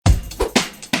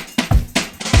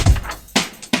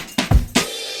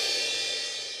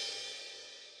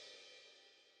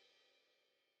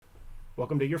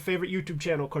Welcome to your favorite YouTube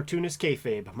channel, Cartoonist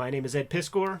Kayfabe. My name is Ed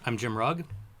Piskor. I'm Jim Rugg.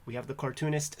 We have the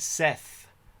cartoonist Seth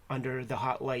under the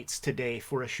hot lights today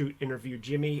for a shoot interview.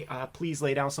 Jimmy, please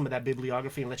lay down some of that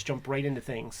bibliography and let's jump right into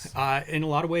things. In a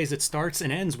lot of ways, it starts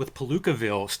and ends with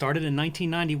Palookaville. Started in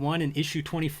 1991 in issue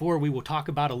 24. We will talk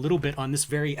about a little bit on this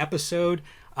very episode.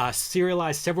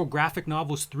 Serialized several graphic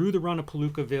novels through the run of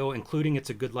Palookaville, including It's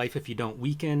a Good Life If You Don't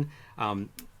Weaken,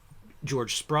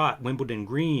 George Sprott, Wimbledon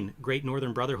Green, Great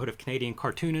Northern Brotherhood of Canadian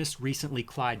Cartoonists, recently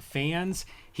Clyde Fans.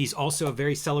 He's also a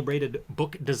very celebrated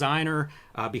book designer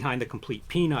behind the Complete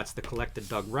Peanuts, the Collected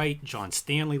Doug Wright, John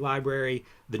Stanley Library,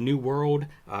 The New World,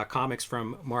 comics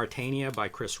from Mauritania by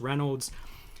Chris Reynolds.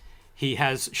 He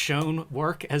has shown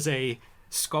work as a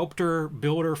sculptor,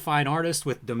 builder, fine artist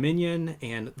with Dominion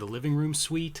and the Living Room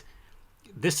Suite.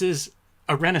 This is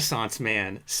a Renaissance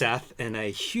man, Seth, and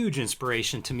a huge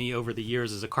inspiration to me over the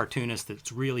years as a cartoonist that's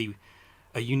really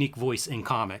a unique voice in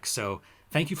comics. So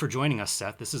thank you for joining us,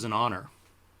 Seth. This is an honor.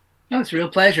 No, it's a real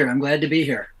pleasure. I'm glad to be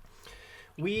here.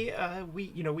 We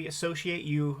associate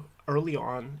you early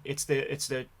on. It's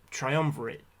the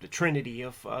triumvirate, the trinity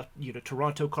of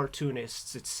Toronto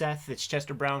cartoonists. It's Seth, it's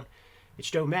Chester Brown, it's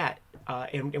Joe Matt,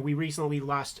 and we recently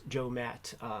lost Joe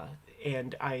Matt,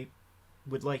 and I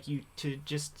would like you to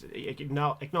just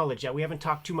acknowledge that we haven't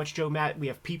talked too much Joe Matt. We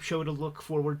have Peep Show to look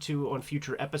forward to on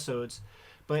future episodes,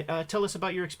 but tell us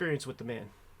about your experience with the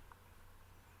man.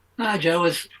 Joe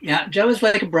was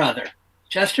like a brother.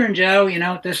 Chester and Joe,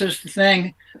 this is the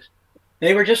thing.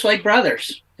 They were just like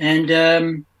brothers,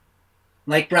 and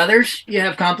like brothers, you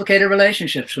have complicated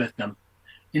relationships with them.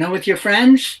 With your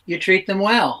friends, you treat them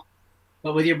well,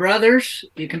 but with your brothers,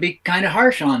 you can be kind of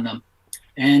harsh on them.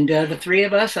 And the three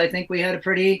of us, I think we had a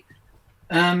pretty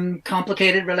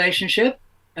complicated relationship.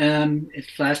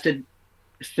 It's lasted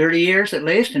 30 years at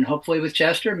least, and hopefully with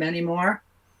Chester, many more.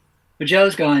 But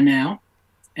Joe's gone now,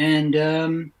 and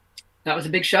that was a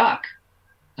big shock.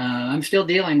 I'm still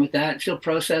dealing with that, still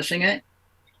processing it.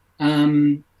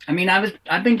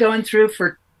 I've been going through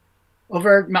for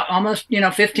over almost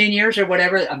 15 years or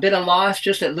whatever, a bit of loss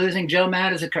just at losing Joe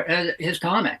Matt as his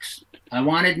comics. I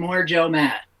wanted more Joe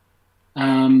Matt.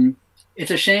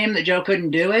 It's a shame that Joe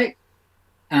couldn't do it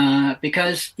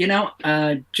because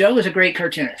Joe was a great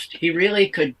cartoonist. He really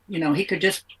could, he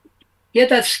had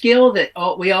that skill that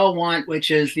we all want,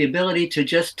 which is the ability to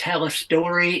just tell a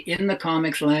story in the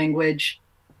comics language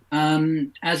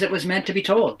as it was meant to be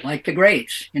told, like the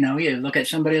greats. You look at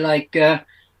somebody like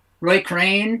Roy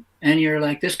Crane and you're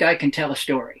like, this guy can tell a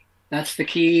story. That's the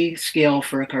key skill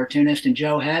for a cartoonist, and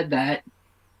Joe had that.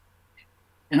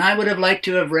 And I would have liked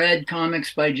to have read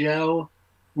comics by Joe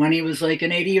when he was like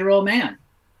an 80-year-old man.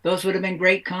 Those would have been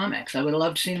great comics. I would have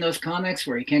loved seeing those comics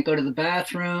where he can't go to the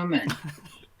bathroom and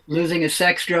losing his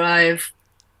sex drive,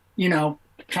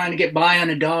 trying to get by on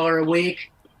 $1 a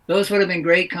week. Those would have been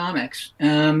great comics.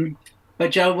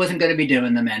 But Joe wasn't going to be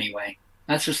doing them anyway.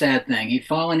 That's the sad thing. He'd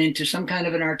fallen into some kind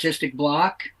of an artistic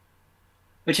block.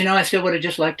 But, I still would have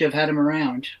just liked to have had him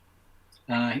around.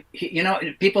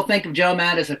 People think of Joe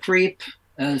Matt as a creep,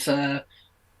 as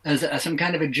some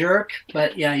kind of a jerk,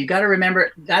 but yeah, you got to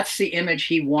remember that's the image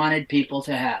he wanted people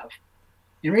to have.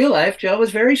 In real life, Joe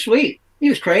was very sweet. He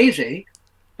was crazy,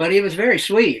 but he was very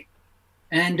sweet,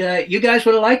 and you guys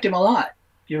would have liked him a lot.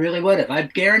 You really would have. I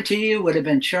guarantee you would have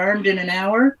been charmed in an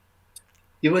hour.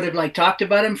 You would have talked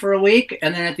about him for a week,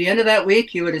 and then at the end of that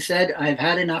week, you would have said, "I've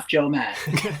had enough, Joe Matt."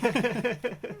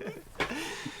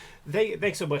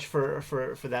 Thanks so much for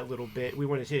that little bit. We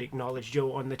wanted to acknowledge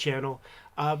Joe on the channel.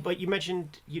 But you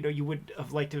mentioned, you would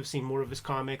have liked to have seen more of his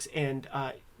comics. And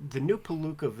the new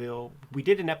Palookaville, we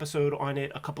did an episode on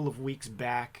it a couple of weeks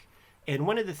back. And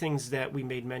one of the things that we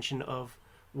made mention of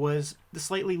was the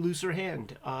slightly looser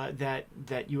hand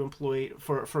that you employed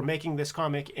for making this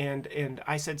comic. And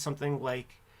I said something like,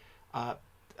 I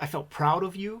felt proud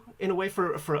of you in a way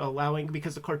for allowing,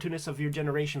 because the cartoonists of your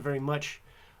generation very much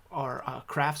are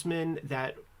craftsmen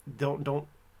that don't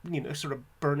sort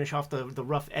of burnish off the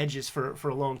rough edges for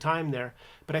a long time there.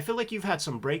 But I feel like you've had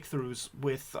some breakthroughs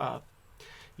with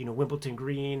Wimbledon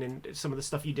Green and some of the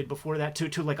stuff you did before that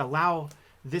to allow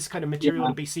this kind of material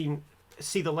to be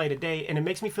see the light of day. And it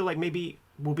makes me feel like maybe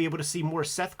we'll be able to see more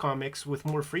Seth comics with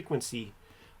more frequency.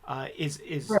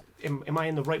 Am I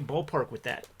in the right ballpark with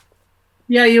that?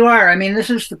 Yeah, you are. This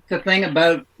is the thing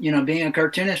about, being a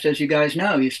cartoonist, as you guys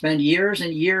know. You spend years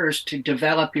and years to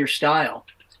develop your style.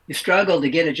 You struggle to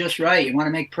get it just right. You want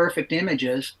to make perfect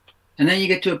images. And then you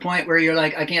get to a point where you're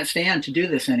like, I can't stand to do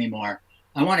this anymore.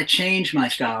 I want to change my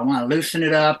style. I want to loosen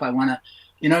it up. I want to,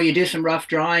 you do some rough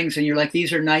drawings and you're like,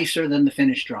 these are nicer than the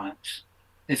finished drawings.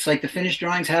 It's like the finished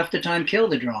drawings half the time kill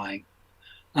the drawing.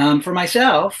 For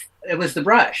myself, it was the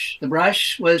brush. The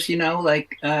brush was,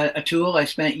 like a tool I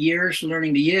spent years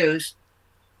learning to use,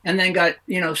 and then got,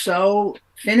 so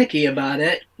finicky about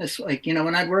it. It's like,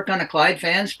 when I'd work on a Clyde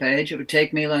fans page, it would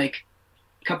take me like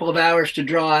a couple of hours to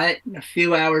draw it, a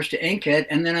few hours to ink it,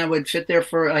 and then I would sit there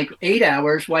for like 8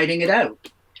 hours whiting it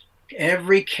out.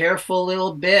 Every careful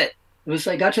little bit. It was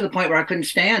like got to the point where I couldn't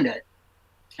stand it.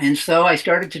 And so I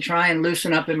started to try and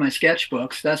loosen up in my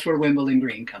sketchbooks. That's where Wimbledon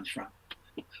Green comes from.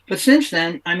 But since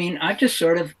then, I mean, I've just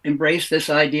sort of embraced this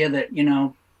idea that,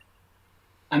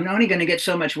 I'm only going to get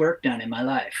so much work done in my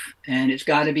life, and it's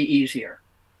got to be easier.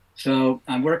 So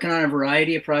I'm working on a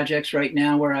variety of projects right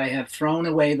now where I have thrown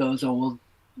away those old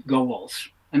goals.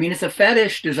 I mean, it's a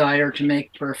fetish desire to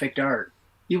make perfect art.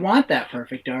 You want that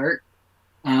perfect art.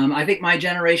 I think my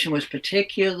generation was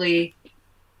particularly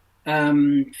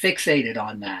fixated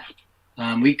on that.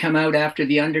 We'd come out after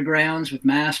the undergrounds with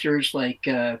masters like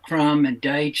Crumb and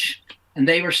Deitch, and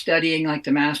they were studying like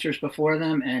the masters before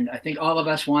them. And I think all of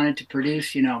us wanted to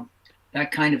produce,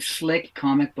 that kind of slick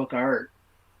comic book art.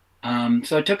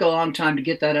 So it took a long time to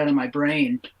get that out of my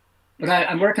brain. But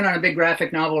I'm working on a big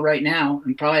graphic novel right now.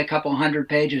 I'm probably a couple hundred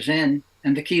pages in.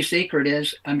 And the key secret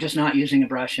is I'm just not using a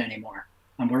brush anymore.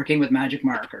 I'm working with magic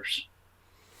markers.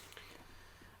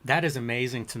 That is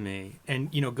amazing to me.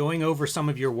 And, going over some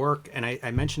of your work, and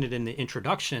I mentioned it in the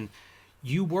introduction,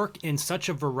 you work in such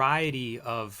a variety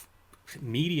of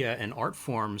media and art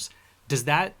forms. Did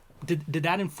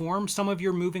that inform some of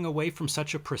your moving away from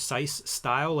such a precise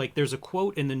style? Like there's a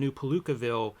quote in the new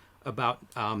Palookaville about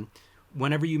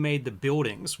whenever you made the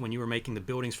buildings, when you were making the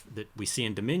buildings that we see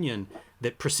in Dominion,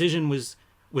 that precision was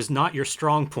not your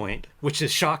strong point, which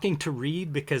is shocking to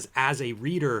read because as a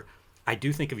reader, I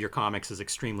do think of your comics as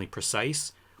extremely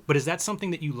precise. But is that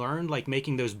something that you learned, like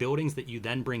making those buildings that you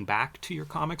then bring back to your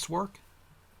comics work?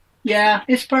 Yeah,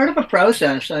 it's part of a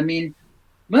process. I mean,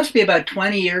 must be about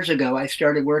 20 years ago, I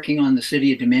started working on the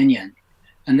city of Dominion.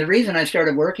 And the reason I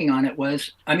started working on it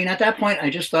was, I mean, at that point, I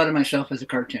just thought of myself as a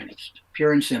cartoonist,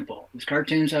 pure and simple. It was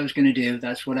cartoons I was going to do.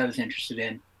 That's what I was interested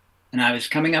in. And I was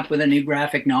coming up with a new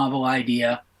graphic novel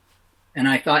idea. And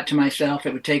I thought to myself,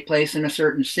 it would take place in a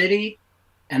certain city.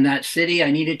 And that city,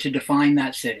 I needed to define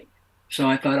that city. So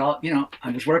I thought,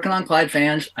 I was working on Clyde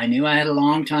fans. I knew I had a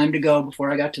long time to go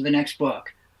before I got to the next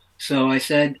book. So I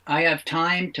said, I have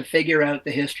time to figure out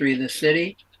the history of the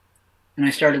city. And I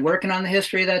started working on the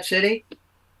history of that city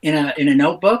in a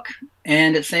notebook.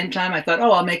 And at the same time, I thought,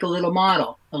 I'll make a little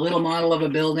model of a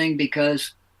building,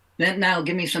 because then that'll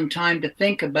give me some time to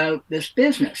think about this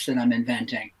business that I'm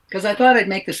inventing. Because I thought I'd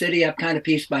make the city up kind of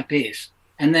piece by piece,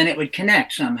 and then it would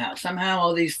connect somehow. Somehow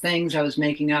all these things I was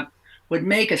making up would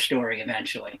make a story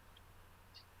eventually.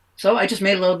 So I just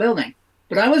made a little building.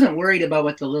 But I wasn't worried about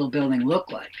what the little building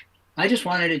looked like. I just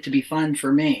wanted it to be fun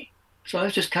for me. So I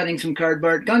was just cutting some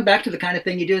cardboard, going back to the kind of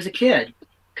thing you do as a kid.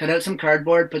 Cut out some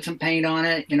cardboard, put some paint on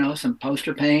it, some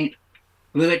poster paint,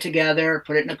 glue it together,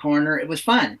 put it in a corner. It was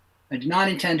fun. I did not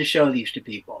intend to show these to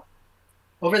people.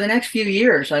 Over the next few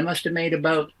years, I must have made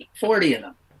about 40 of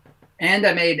them. And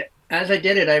as I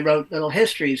did it, I wrote little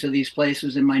histories of these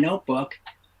places in my notebook.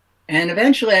 And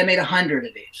eventually I made 100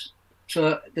 of these.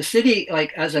 So the city,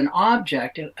 like as an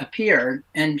object, appeared,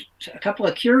 and a couple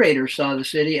of curators saw the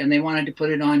city and they wanted to put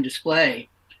it on display.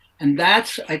 And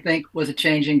that's, I think, was a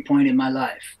changing point in my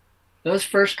life. Those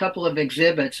first couple of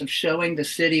exhibits of showing the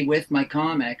city with my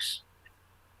comics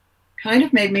kind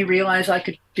of made me realize I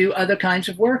could do other kinds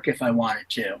of work if I wanted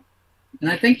to. And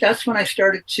I think that's when I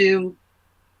started to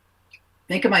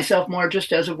think of myself more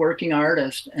just as a working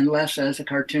artist and less as a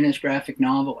cartoonist graphic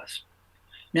novelist.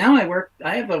 Now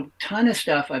I have a ton of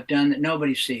stuff I've done that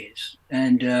nobody sees.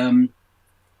 And a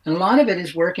lot of it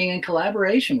is working in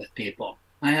collaboration with people.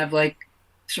 I have like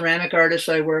ceramic artists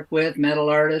I work with, metal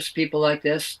artists, people like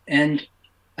this. And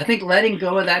I think letting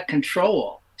go of that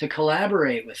control to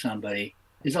collaborate with somebody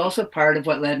is also part of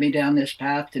what led me down this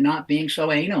path to not being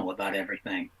so anal about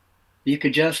everything. You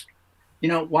could just,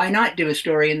 why not do a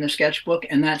story in the sketchbook,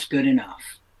 and that's good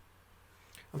enough.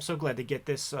 I'm so glad to get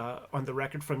this on the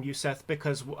record from you, Seth,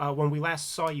 because when we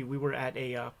last saw you, we were at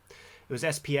it was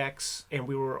SPX, and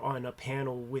we were on a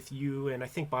panel with you and I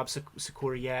think Bob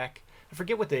Sikoriak. I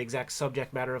forget what the exact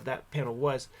subject matter of that panel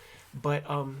was, but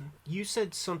you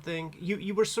said something.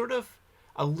 You were sort of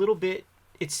a little bit.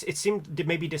 It seemed to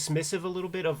maybe dismissive a little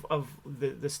bit of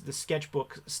the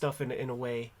sketchbook stuff in a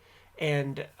way,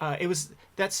 and it was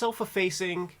that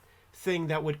self-effacing thing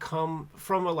that would come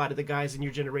from a lot of the guys in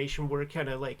your generation, where it kind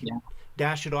of like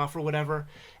dash it off or whatever,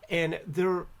 and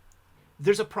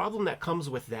there's a problem that comes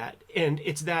with that, and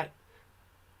it's that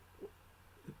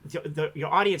your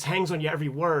audience hangs on your every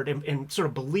word and sort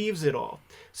of believes it all.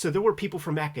 So there were people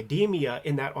from academia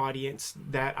in that audience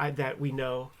that we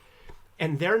know,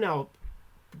 and they're now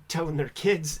telling their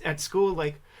kids at school,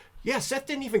 like, yeah, Seth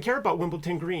didn't even care about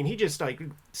Wimbledon Green. He just like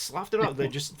sloughed it out. They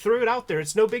just threw it out there.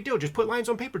 It's no big deal. Just put lines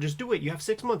on paper. Just do it. You have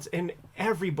 6 months. And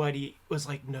everybody was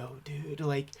like, no, dude,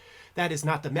 like that is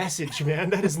not the message,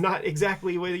 man. That is not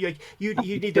exactly what you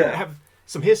need to have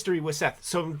some history with Seth.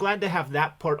 So I'm glad to have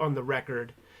that part on the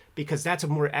record, because that's a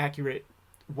more accurate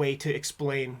way to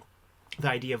explain the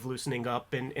idea of loosening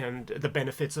up and the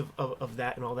benefits of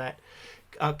that and all that.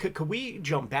 Could we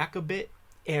jump back a bit?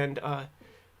 And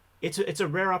it's a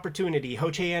rare opportunity.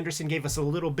 Ho-Che Anderson gave us a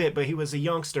little bit, but he was a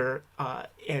youngster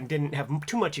and didn't have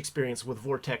too much experience with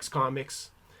Vortex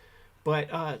Comics.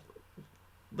 But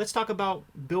let's talk about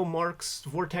Bill Marks,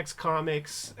 Vortex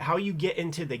Comics, how you get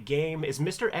into the game. Is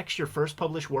Mr. X your first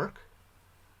published work?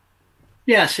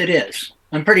 Yes, it is.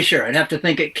 I'm pretty sure. I'd have to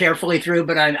think it carefully through,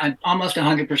 but I'm almost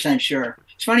 100% sure.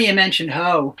 It's funny you mentioned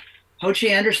Ho. Ho-Che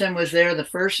Anderson was there the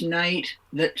first night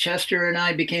that Chester and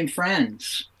I became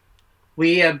friends.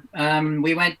 We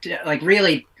went, like,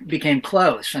 really became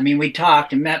close. I mean, we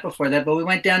talked and met before that, but we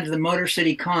went down to the Motor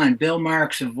City Con. Bill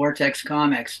Marks of Vortex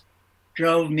Comics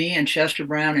drove me and Chester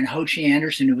Brown and Ho-Che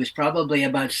Anderson, who was probably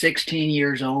about 16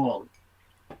 years old,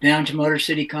 down to Motor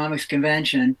City Comics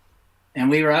Convention. And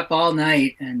we were up all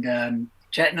night, and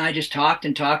Chet and I just talked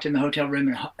in the hotel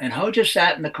room, and Ho just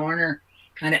sat in the corner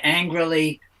kind of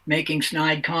angrily making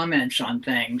snide comments on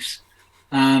things.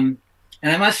 And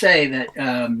I must say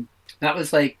that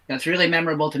that's really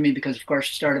memorable to me because, of course,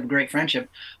 the start of a great friendship,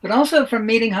 but also from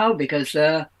meeting Ho, because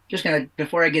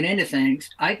before I get into things,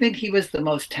 I think he was the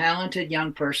most talented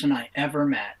young person I ever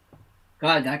met.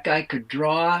 God, that guy could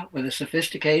draw with a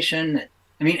sophistication that,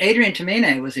 I mean, Adrian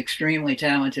Tamine was extremely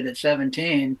talented at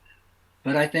 17,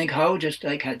 but I think Ho just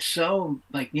like had so,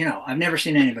 like, I've never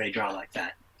seen anybody draw like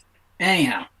that.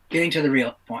 Anyhow, getting to the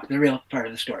real point, the real part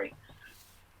of the story.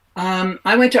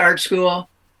 I went to art school.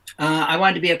 I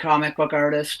wanted to be a comic book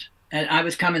artist, and I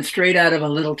was coming straight out of a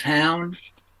little town.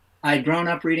 I'd grown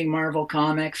up reading Marvel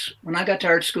comics. When I got to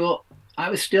art school, I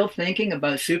was still thinking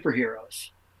about superheroes.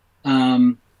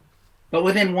 But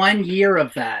within 1 year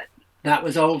of that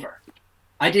was over.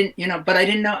 I didn't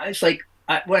know. It's like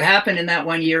what happened in that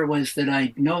 1 year was that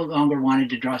I no longer wanted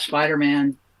to draw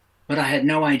Spider-Man, but I had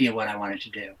no idea what I wanted to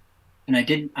do.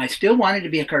 And I still wanted to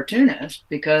be a cartoonist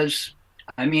because,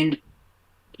 I mean,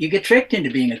 you get tricked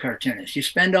into being a cartoonist. You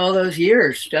spend all those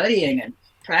years studying and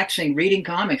practicing reading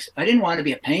comics. I didn't want to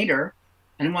be a painter.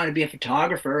 I didn't want to be a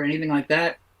photographer or anything like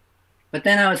that. But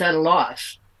then I was at a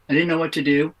loss. I didn't know what to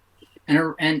do.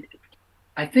 And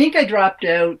I think I dropped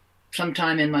out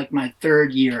sometime in like my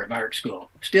third year of art school.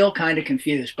 Still kind of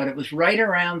confused, but it was right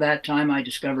around that time I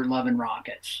discovered Love and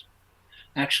Rockets.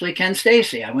 Actually, Ken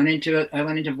Stacy. I went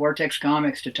into Vortex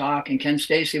Comics to talk, and Ken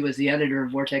Stacy was the editor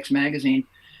of Vortex magazine,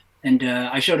 and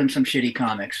I showed him some shitty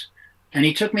comics. And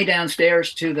he took me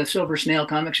downstairs to the Silver Snail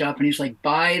comic shop, and he's like,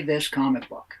 buy this comic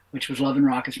book, which was Love and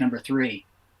Rockets #3.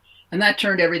 And that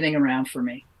turned everything around for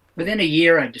me. Within a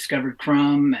year, I discovered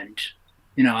Crumb, and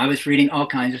I was reading all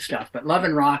kinds of stuff. But Love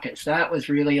and Rockets, that was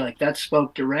really like, that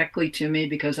spoke directly to me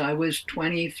because I was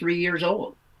 23 years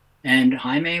old. And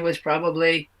Jaime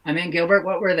and Gilbert,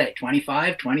 what were they,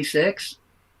 25, 26?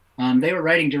 They were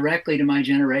writing directly to my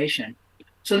generation.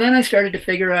 So then I started to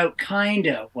figure out kind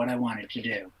of what I wanted to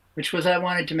do, which was I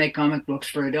wanted to make comic books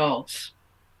for adults.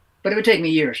 But it would take me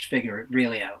years to figure it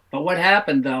really out. But what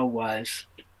happened, though, was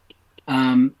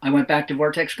I went back to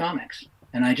Vortex Comics.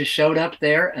 And I just showed up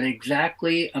there at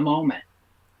exactly a moment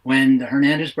when the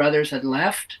Hernandez brothers had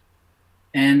left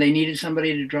and they needed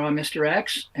somebody to draw Mr.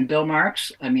 X. And Bill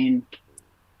Marks, I mean,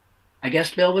 I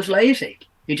guess Bill was lazy.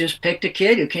 He just picked a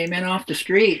kid who came in off the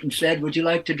street and said, would you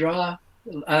like to draw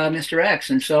Mr. X?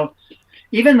 And so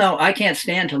even though I can't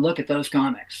stand to look at those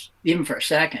comics, even for a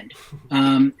second,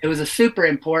 it was a super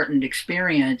important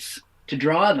experience to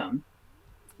draw them.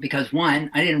 Because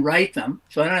one, I didn't write them,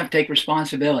 so I don't have to take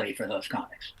responsibility for those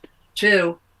comics.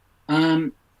 Two,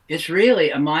 it's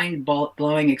really a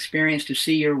mind-blowing experience to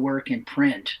see your work in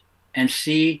print and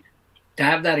to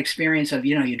have that experience of,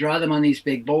 you draw them on these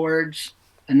big boards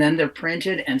and then they're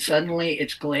printed and suddenly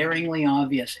it's glaringly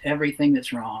obvious everything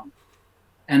that's wrong.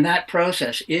 And that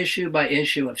process, issue by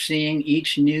issue, of seeing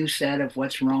each new set of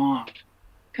what's wrong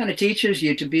kind of teaches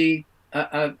you to be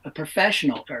a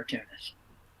professional cartoonist,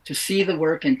 to see the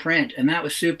work in print, and that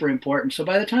was super important. So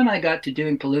by the time I got to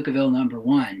doing Palookaville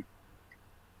 #1,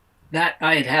 that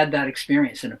I had that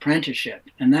experience, an apprenticeship,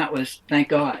 and that was, thank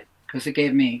God, because it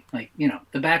gave me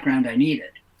the background I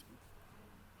needed.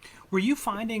 Were you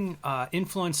finding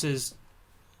influences?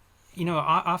 You know,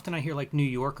 often I hear like New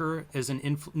Yorker as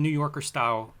New Yorker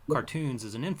style cartoons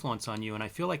as an influence on you, and I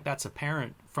feel like that's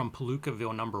apparent from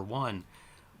Palookaville #1.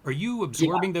 Are you Yeah.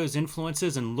 absorbing those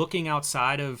influences and looking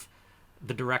outside of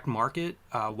the direct market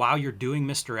while you're doing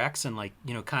Mr. X and like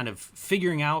kind of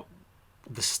figuring out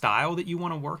the style that you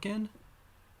want to work in?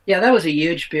 Yeah, that was a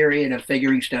huge period of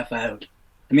figuring stuff out.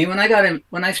 I mean, when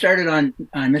I started on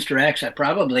Mr. X, I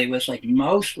probably was like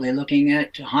mostly looking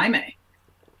at Jaime.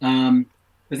 Um,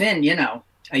 Within,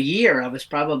 a year, I was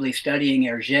probably studying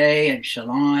Hergé and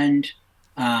Chaland.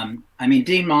 I mean,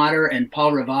 Dean Motter and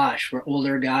Paul Ravache were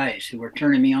older guys who were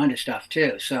turning me on to stuff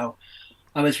too. So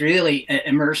I was really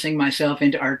immersing myself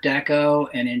into Art Deco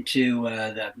and into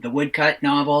the woodcut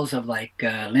novels of like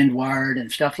Lindward and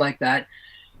stuff like that.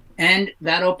 And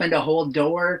that opened a whole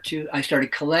door to. I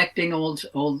started collecting old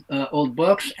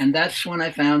books, and that's when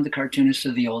I found the cartoonists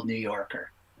of the Old New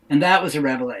Yorker, and that was a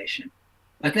revelation.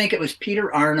 I think it was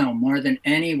Peter Arno more than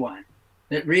anyone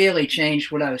that really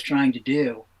changed what I was trying to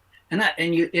do.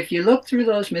 If you look through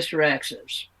those Mr.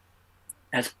 X's,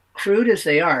 as crude as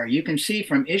they are, you can see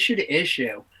from issue to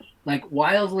issue, like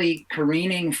wildly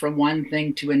careening from one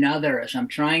thing to another as I'm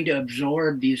trying to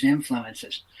absorb these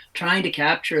influences, trying to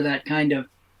capture that kind of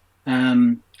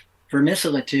um,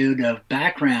 vermicelitude of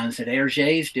backgrounds that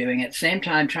Hergé's doing. At the same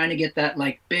time, trying to get that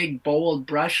like big, bold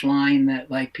brush line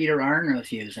that like Peter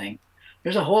Arno's using.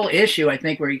 There's a whole issue, I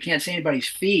think, where you can't see anybody's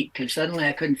feet because suddenly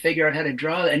I couldn't figure out how to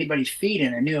draw anybody's feet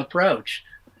in a new approach.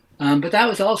 But that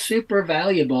was all super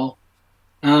valuable.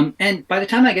 And by the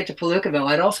time I get to Palookaville,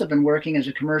 I'd also been working as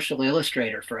a commercial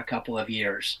illustrator for a couple of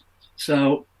years.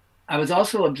 So I was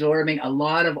also absorbing a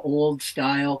lot of old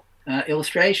style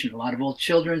illustration, a lot of old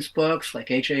children's books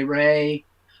like H.A. Ray,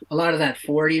 a lot of that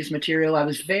 40s material. I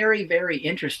was very, very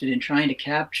interested in trying to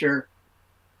capture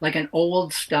like an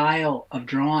old style of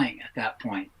drawing at that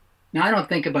point. Now, I don't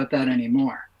think about that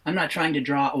anymore. I'm not trying to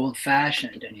draw old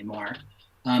fashioned anymore.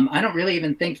 I don't really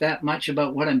even think that much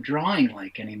about what I'm drawing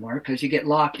like anymore because you get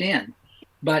locked in.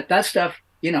 But that stuff,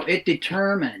 it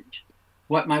determined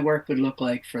what my work would look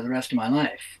like for the rest of my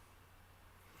life.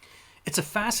 It's a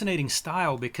fascinating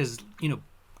style because,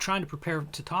 trying to prepare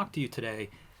to talk to you today,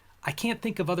 I can't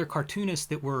think of other cartoonists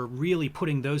that were really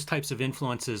putting those types of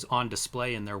influences on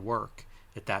display in their work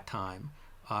at that time.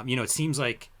 It seems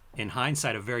like, in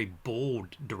hindsight, a very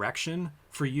bold direction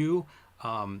for you.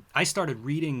 I started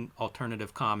reading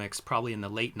alternative comics probably in the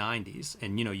late 90s.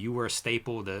 And, you were a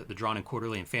staple. The Drawn and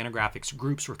Quarterly and Fantagraphics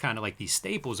groups were kind of like these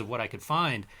staples of what I could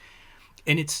find.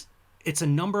 And it's a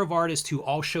number of artists who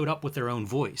all showed up with their own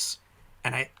voice.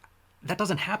 And that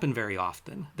doesn't happen very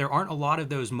often. There aren't a lot of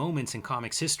those moments in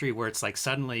comics history where it's like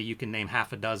suddenly you can name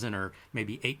half a dozen or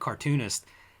maybe 8 cartoonists,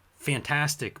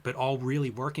 fantastic, but all really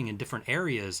working in different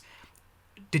areas.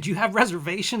 Did you have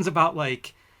reservations about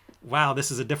like, wow,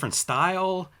 this is a different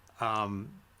style?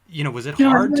 Was it No,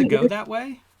 hard to go that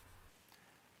way?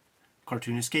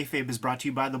 Cartoonist Kayfabe is brought to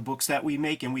you by the books that we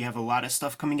make, and we have a lot of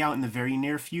stuff coming out in the very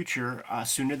near future.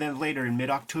 Sooner than later, in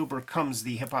mid-October, comes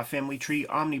the Hip Hop Family Tree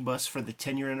Omnibus for the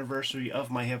 10-year anniversary of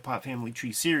my Hip Hop Family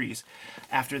Tree series.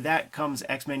 After that comes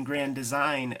X-Men Grand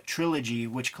Design Trilogy,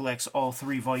 which collects all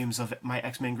 3 volumes of my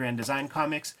X-Men Grand Design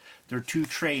comics. There are 2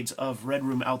 trades of Red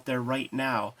Room out there right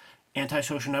now.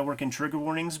 Antisocial Network and Trigger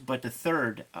Warnings, but the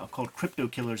third, called Crypto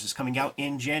Killers, is coming out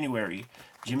in January.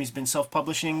 Jimmy's been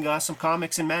self-publishing some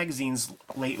comics and magazines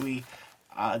lately.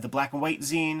 The Black and White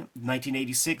zine,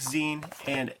 1986 zine,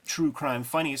 and True Crime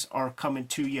Funnies are coming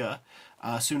to you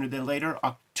sooner than later.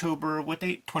 October, what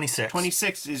date? 26.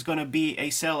 26th is going to be a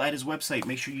sale at his website.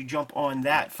 Make sure you jump on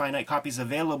that. Finite copies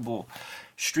available.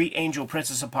 Street Angel,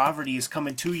 Princess of Poverty is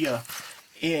coming to you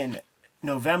in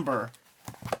November.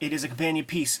 It is a companion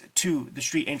piece to the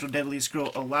Street Angel Deadliest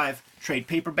Girl Alive trade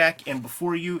paperback, and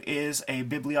before you is a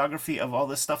bibliography of all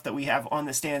the stuff that we have on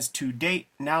the stands to date.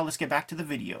 Now let's get back to the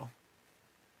video.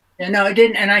 Yeah, no, it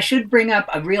didn't. And I should bring up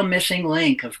a real missing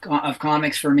link of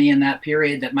comics for me in that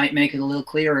period that might make it a little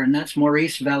clearer, and that's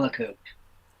Maurice Vellicoupe.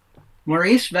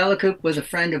 Maurice Vellicoupe was a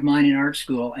friend of mine in art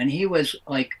school, and he was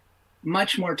like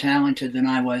much more talented than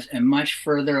I was and much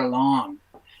further along.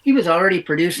 He was already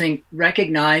producing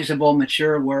recognizable,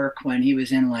 mature work when he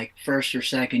was in like first or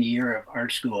second year of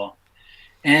art school.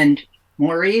 And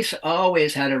Maurice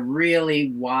always had a really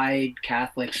wide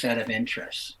Catholic set of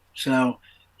interests. So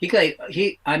I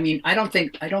don't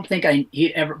think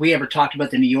we ever talked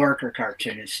about the New Yorker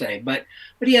cartoonist, say, but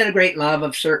he had a great love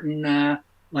of certain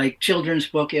like children's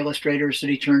book illustrators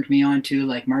that he turned me on to,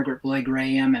 like Margaret Boyd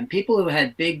Graham, and people who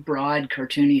had big, broad,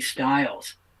 cartoony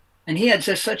styles. And he had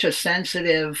just such a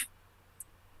sensitive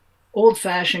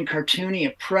old-fashioned cartoony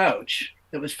approach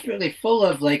that was really full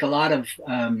of like a lot of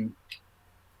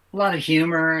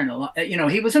humor and a lot,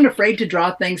 he wasn't afraid to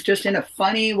draw things just in a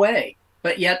funny way,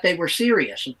 but yet they were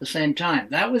serious at the same time.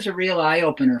 That was a real eye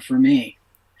opener for me.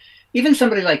 Even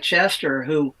somebody like Chester,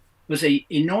 who was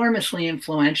enormously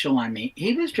influential on me,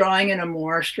 he was drawing in a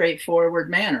more straightforward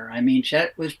manner. I mean,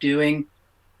 Chet was doing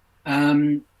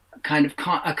kind of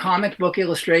a comic book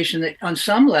illustration that on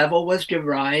some level was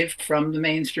derived from the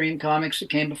mainstream comics that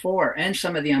came before and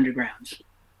some of the undergrounds.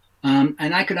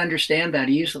 And I could understand that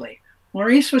easily.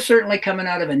 Maurice was certainly coming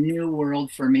out of a new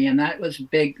world for me, and that was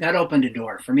big. That opened a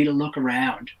door for me to look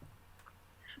around.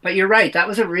 But you're right, that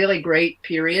was a really great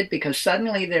period because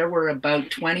suddenly there were about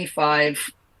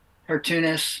 25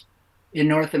 cartoonists in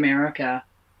North America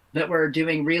that were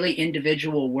doing really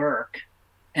individual work.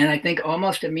 And I think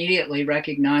almost immediately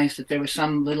recognized that there was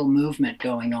some little movement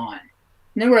going on.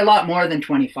 And there were a lot more than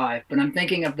 25, but I'm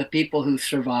thinking of the people who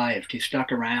survived, who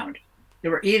stuck around.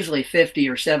 There were easily 50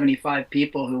 or 75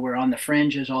 people who were on the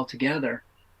fringes altogether.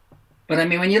 But I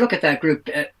mean, when you look at that group,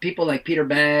 people like Peter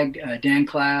Bagg, Dan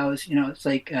Clowes, it's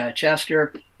like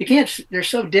Chester, you can't, they're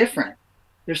so different.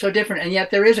 They're so different. And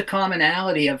yet there is a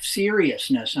commonality of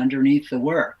seriousness underneath the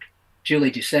work.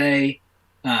 Julie Doucet,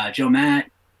 Joe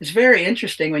Matt. It's very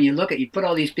interesting when you look at, you put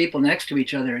all these people next to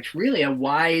each other. It's really a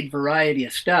wide variety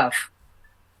of stuff.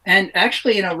 And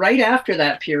actually, right after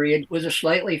that period was a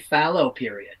slightly fallow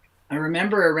period. I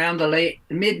remember around the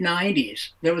mid 90s,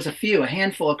 there was a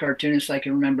handful of cartoonists. I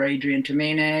can remember Adrian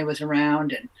Tomine was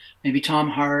around and maybe Tom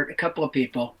Hart, a couple of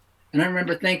people. And I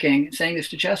remember saying this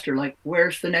to Chester, like,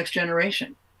 where's the next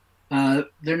generation?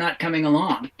 They're not coming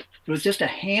along. It was just a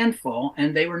handful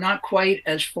and they were not quite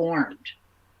as formed.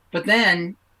 But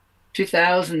then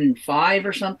 2005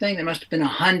 or something, there must have been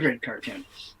 100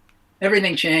 cartoonists.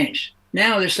 Everything changed.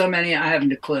 Now there's so many, I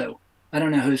haven't a clue. I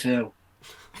don't know who's who.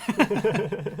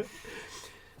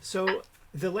 So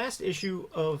the last issue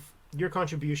of your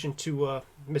contribution to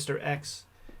Mr. X,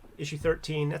 issue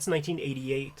 13, that's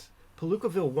 1988.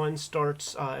 Palookaville 1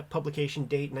 starts publication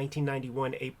date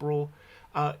 1991 April.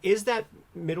 Is that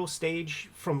middle stage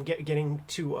from getting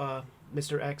to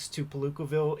Mr. X to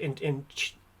Palookaville and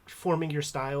forming your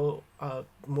style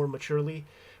more maturely?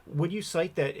 Would you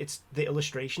cite that it's the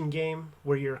illustration game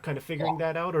where you're kind of figuring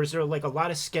that out, or is there like a lot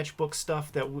of sketchbook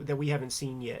stuff that we haven't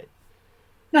seen yet?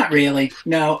 Not really.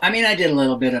 No, I mean, I did a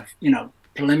little bit of,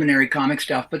 preliminary comic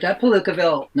stuff, but that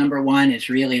Palookaville #1 is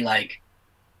really like,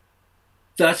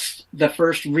 that's the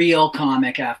first real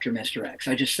comic after Mr. X.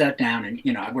 I just sat down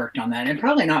and, I worked on that, and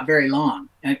probably not very long.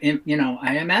 I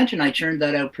imagine I churned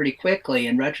that out pretty quickly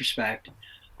in retrospect,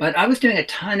 but I was doing a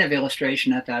ton of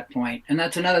illustration at that point. And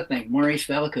that's another thing. Maurice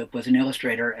Vellecoop was an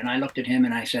illustrator, and I looked at him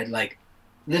and I said, like,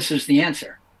 this is the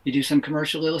answer. You do some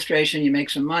commercial illustration, you make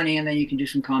some money, and then you can do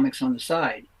some comics on the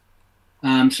side.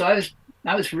 So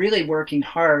I was really working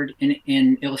hard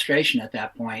in illustration at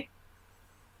that point.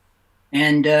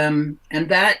 And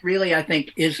that really, I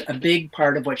think, is a big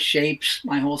part of what shapes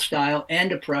my whole style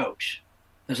and approach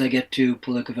as I get to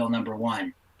Palookaville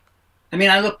 #1. I mean,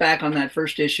 I look back on that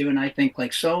first issue and I think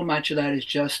like so much of that is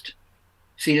just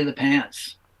seat of the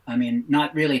pants. I mean,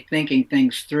 not really thinking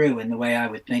things through in the way I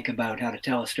would think about how to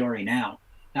tell a story now.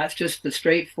 That's just the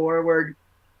straightforward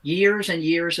years and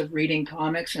years of reading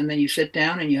comics. And then you sit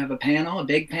down and you have a panel, a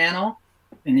big panel,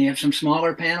 and you have some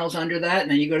smaller panels under that.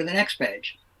 And then you go to the next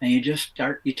page and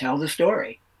you tell the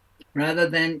story. Rather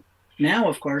than now,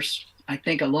 of course, I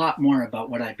think a lot more about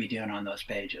what I'd be doing on those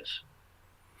pages.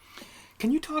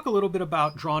 Can you talk a little bit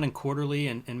about Drawn and Quarterly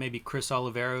and maybe Chris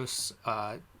Oliveros?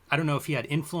 I don't know if he had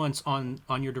influence on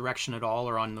your direction at all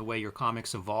or on the way your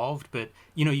comics evolved, but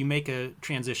you make a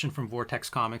transition from Vortex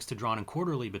Comics to Drawn and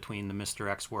Quarterly between the Mr.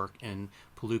 X work and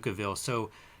Palookaville.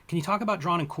 So can you talk about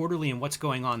Drawn and Quarterly and what's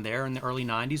going on there in the early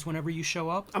 90s whenever you show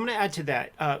up? I'm going to add to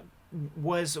that.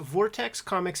 Was Vortex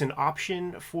Comics an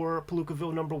option for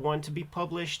Palookaville #1 to be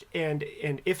published? And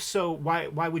if so, why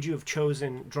would you have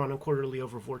chosen Drawn and Quarterly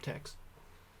over Vortex?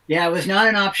 Yeah, it was not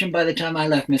an option by the time I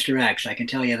left Mr. X, I can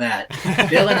tell you that.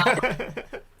 Bill and I,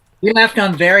 we left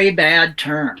on very bad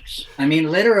terms. I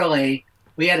mean, literally,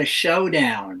 we had a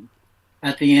showdown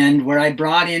at the end where I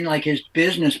brought in like his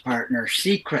business partner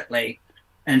secretly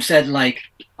and said, like,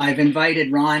 I've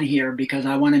invited Ron here because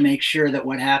I want to make sure that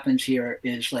what happens here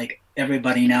is like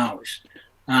everybody knows.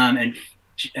 And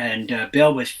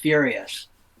Bill was furious.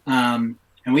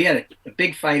 And we had a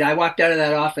big fight. I walked out of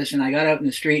that office and I got out in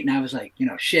the street and I was like,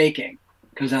 shaking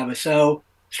because I was so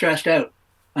stressed out.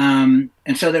 And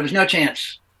so there was no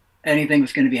chance anything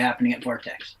was going to be happening at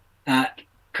Vortex.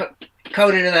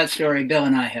 Coded to that story, Bill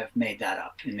and I have made that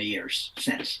up in the years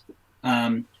since.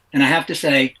 And I have to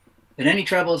say that any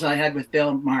troubles I had with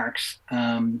Bill Marks,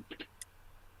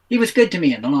 he was good to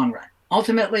me in the long run.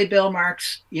 Ultimately, Bill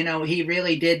Marks, he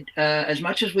really did, as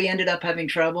much as we ended up having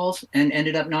troubles and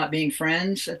ended up not being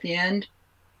friends at the end,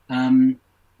 um,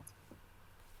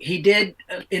 he did,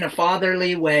 in a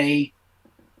fatherly way,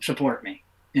 support me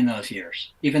in those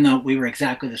years, even though we were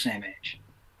exactly the same age.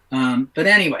 But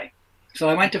anyway, so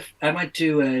I went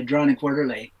to Drawn and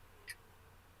Quarterly,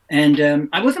 and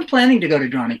I wasn't planning to go to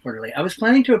Drawn and Quarterly. I was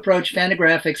planning to approach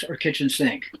Fantagraphics or Kitchen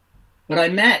Sink. But I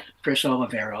met Chris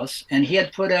Oliveros, and he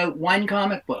had put out one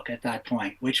comic book at that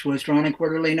point, which was Drawn and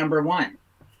Quarterly #1.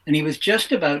 And he was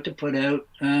just about to put out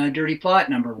Dirty Plot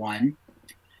 #1.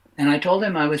 And I told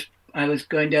him I was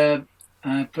going to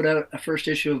put out a first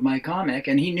issue of my comic,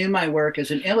 and he knew my work as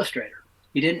an illustrator.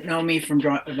 He didn't know me from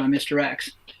Mr.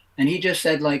 X. And he just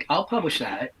said, like, I'll publish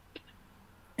that.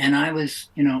 And I was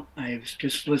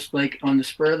like on the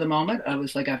spur of the moment. I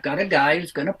was like, I've got a guy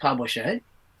who's going to publish it.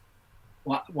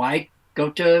 Why go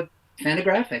to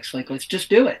Fantagraphics? Like, let's just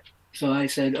do it. So I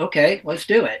said, okay, let's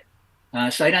do it.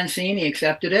 Sight unseen, he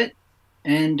accepted it.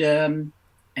 And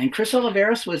Chris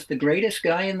Oliveros was the greatest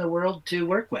guy in the world to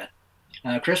work with.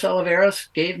 Chris Oliveros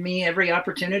gave me every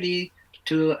opportunity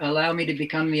to allow me to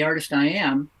become the artist I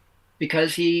am,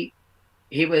 because he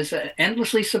was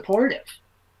endlessly supportive.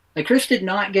 Like, Chris did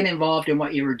not get involved in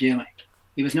what you were doing.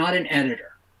 He was not an editor.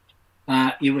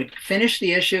 You would finish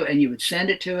the issue and you would send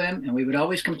it to him, and we would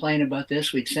always complain about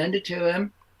this. We'd send it to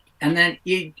him, and then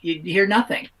you'd hear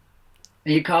nothing.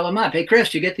 And you'd call him up. Hey, Chris,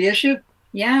 did you get the issue?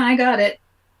 Yeah, I got it.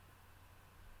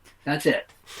 That's it.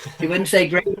 He wouldn't say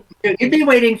great. You'd be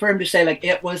waiting for him to say, like,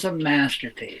 it was a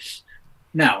masterpiece.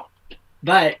 No.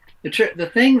 But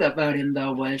the thing about him,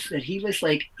 though, was that he was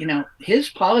like, his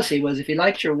policy was, if he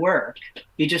liked your work,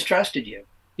 he just trusted you.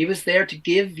 He was there to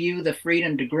give you the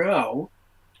freedom to grow.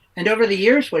 And over the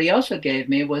years, what he also gave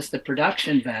me was the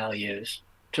production values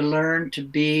to learn to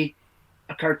be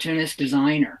a cartoonist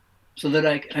designer. So that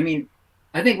I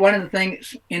think one of the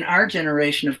things in our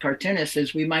generation of cartoonists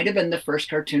is we might have been the first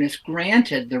cartoonists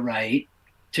granted the right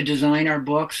to design our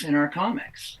books and our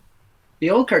comics. The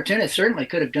old cartoonists certainly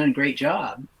could have done a great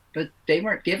job, but they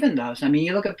weren't given those. I mean,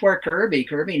 you look at poor Kirby.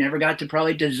 Kirby never got to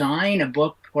probably design a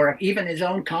book or even his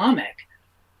own comic.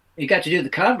 He got to do the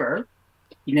cover.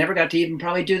 He never got to even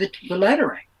probably do the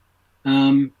lettering.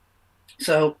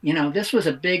 So, this was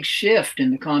a big shift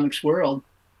in the comics world,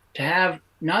 to have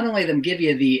not only them give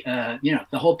you the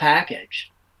whole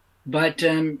package, but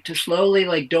to slowly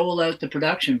like dole out the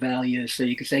production values. So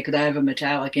you could say, could I have a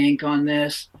metallic ink on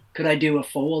this? Could I do a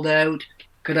fold out?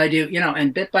 Could I do,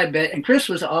 and bit by bit. And Chris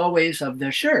was always of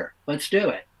the, sure, let's do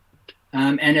it.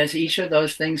 And as each of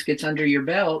those things gets under your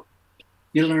belt,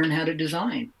 you learn how to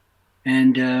design.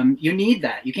 And you need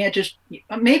that. You can't just,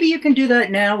 maybe you can do that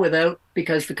now without,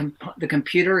 because the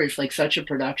computer is like such a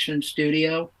production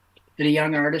studio that a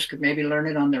young artist could maybe learn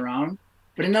it on their own.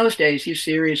 But in those days, you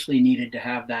seriously needed to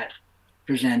have that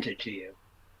presented to you.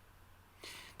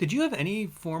 Did you have any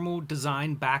formal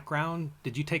design background?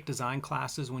 Did you take design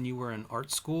classes when you were in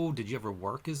art school? Did you ever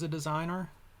work as a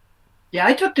designer? Yeah,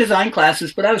 I took design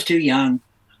classes, but I was too young.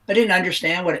 I didn't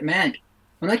understand what it meant.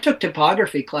 When I took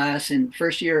typography class in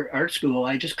first year art school,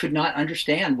 I just could not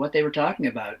understand what they were talking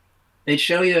about. They'd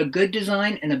show you a good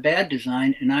design and a bad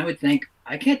design, and I would think,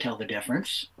 I can't tell the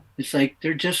difference. It's like,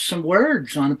 they're just some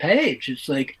words on the page. It's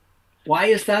like, why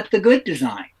is that the good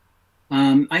design?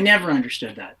 I never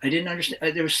understood that. I didn't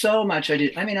understand. There was so much I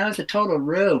did. I mean, I was a total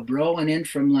rube rolling in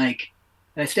from I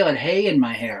still had hay in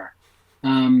my hair.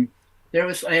 I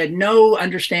had no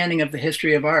understanding of the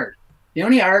history of art. The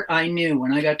only art I knew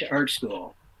when I got to art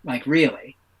school, like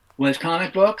really, was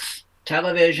comic books,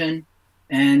 television,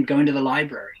 and going to the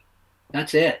library.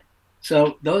 That's it.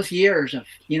 So those years of,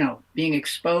 being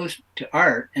exposed to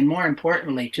art, and more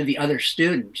importantly, to the other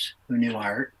students who knew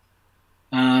art,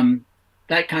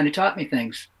 that kind of taught me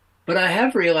things. But I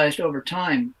have realized over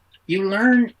time, you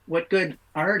learn what good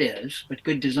art is, what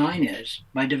good design is,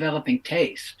 by developing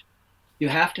taste. You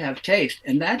have to have taste,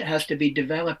 and that has to be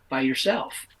developed by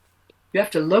yourself. You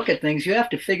have to look at things. You have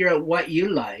to figure out what you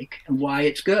like and why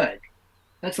it's good.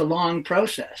 That's a long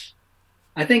process.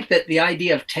 I think that the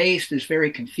idea of taste is very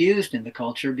confused in the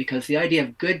culture, because the idea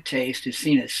of good taste is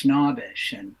seen as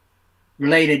snobbish and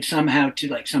related somehow to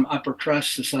like some upper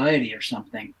crust society or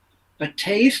something. But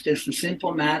taste is the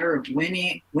simple matter of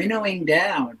winnowing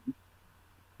down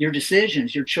your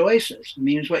decisions, your choices. It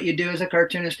means what you do as a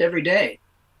cartoonist every day.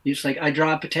 It's like, I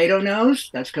draw a potato nose.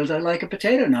 That's because I like a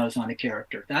potato nose on a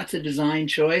character. That's a design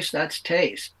choice. That's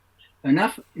taste.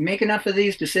 Make enough of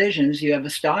these decisions, you have a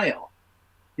style.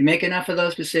 You make enough of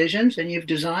those decisions, and you've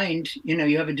designed.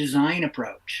 You have a design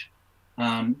approach.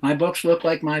 My books look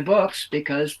like my books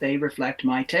because they reflect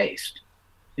my taste.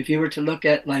 If you were to look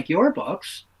at like your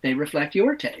books, they reflect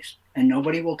your taste, and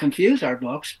nobody will confuse our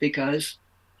books because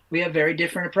we have very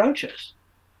different approaches.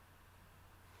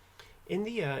 In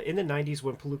the '90s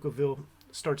when Palookaville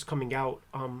starts coming out,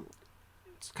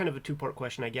 it's kind of a two-part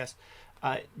question, I guess.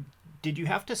 Uh, did you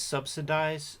have to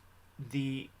subsidize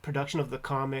the production of the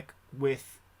comic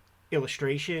with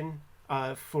illustration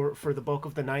for the bulk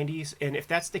of the '90s? And if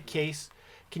that's the case,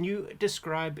 can you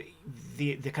describe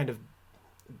the kind of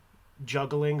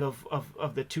juggling of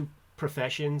the two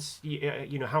professions?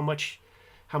 How much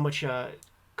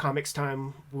comics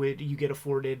time would you get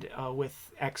afforded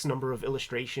with X number of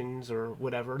illustrations or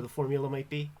whatever the formula might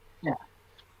be? Yeah.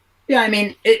 Yeah, I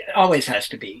mean, it always has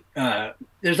to be.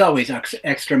 There's always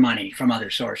extra money from other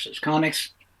sources.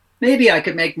 Comics, maybe I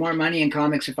could make more money in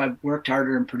comics if I worked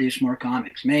harder and produced more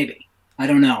comics. Maybe. I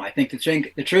don't know. I think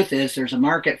the truth is there's a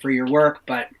market for your work,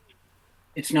 but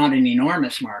it's not an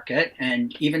enormous market.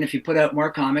 And even if you put out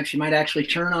more comics, you might actually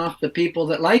turn off the people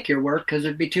that like your work because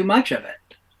there'd be too much of it.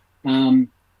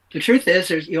 Um, the truth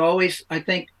is, I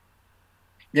think,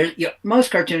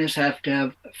 most cartoonists have to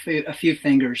have a few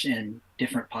fingers in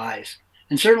different pies.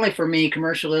 And certainly for me,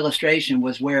 commercial illustration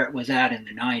was where it was at in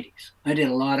the 90s. I did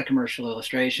a lot of commercial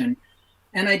illustration,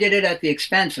 and I did it at the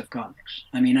expense of comics.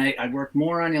 I mean, I worked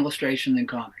more on illustration than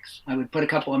comics. I would put a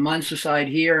couple of months aside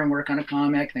here and work on a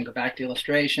comic, then go back to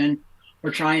illustration,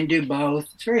 or try and do both.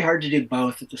 It's very hard to do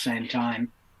both at the same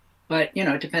time, but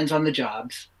it depends on the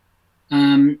jobs.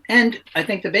 And I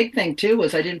think the big thing too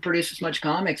was I didn't produce as much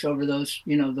comics over those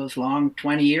long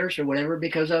 20 years or whatever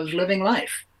because I was living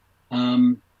life.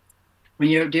 When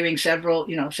you're doing several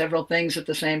things at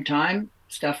the same time,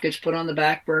 stuff gets put on the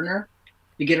back burner.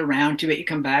 You get around to it, you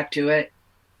come back to it.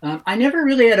 I never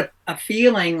really had a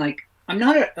feeling like I'm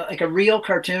not a real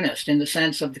cartoonist in the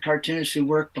sense of the cartoonists who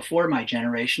worked before my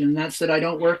generation, and that's that I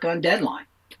don't work on deadline.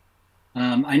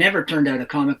 I never turned out a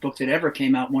comic book that ever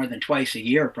came out more than twice a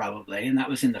year, probably, and that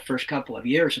was in the first couple of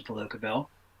years of Palookaville.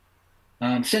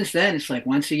 Since then, it's like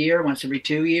once a year, once every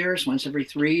 2 years, once every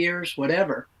 3 years,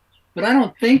 whatever. But I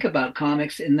don't think about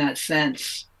comics in that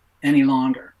sense any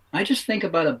longer. I just think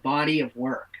about a body of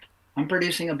work. I'm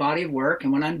producing a body of work,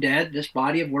 and when I'm dead, this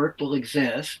body of work will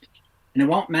exist, and it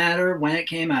won't matter when it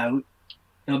came out.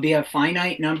 There'll be a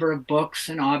finite number of books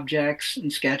and objects and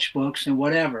sketchbooks and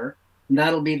whatever, and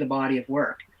that'll be the body of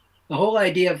work. The whole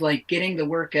idea of like getting the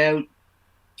work out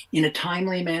in a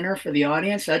timely manner for the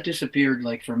audience, that disappeared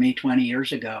like for me 20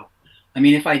 years ago. I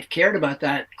mean, if I cared about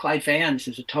that, Clyde Fans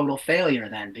is a total failure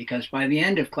then, because by the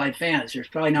end of Clyde Fans, there's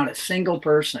probably not a single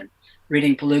person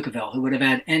reading Palookaville who would have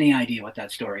had any idea what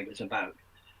that story was about.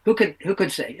 Who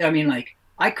could say? I mean, like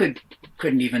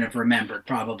couldn't even have remembered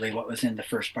probably what was in the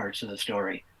first parts of the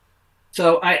story.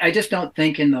 So I just don't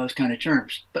think in those kind of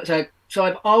terms. But so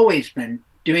I've always been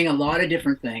doing a lot of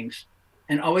different things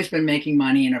and always been making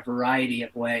money in a variety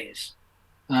of ways.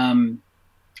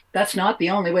 That's not the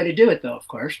only way to do it, though, of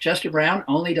course. Chester Brown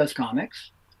only does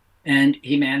comics, and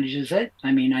he manages it.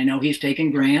 I mean, I know he's taken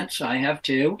grants. I have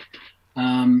too.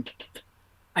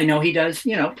 I know he does,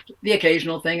 the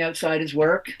occasional thing outside his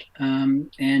work.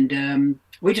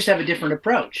 We just have a different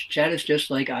approach. Chad is just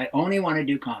like, I only want to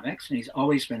do comics, and he's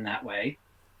always been that way.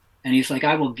 And he's like,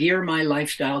 I will gear my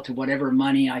lifestyle to whatever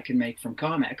money I can make from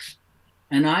comics.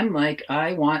 And I'm like,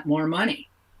 I want more money.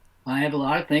 I have a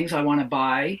lot of things I want to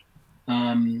buy.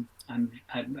 I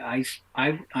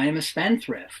am a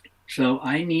spendthrift, so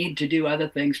I need to do other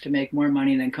things to make more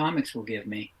money than comics will give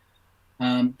me.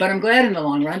 But I'm glad in the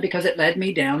long run because it led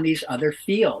me down these other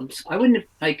fields. I wouldn't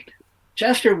have,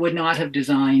 Chester would not have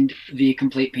designed the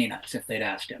Complete Peanuts if they'd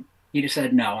asked him. He'd have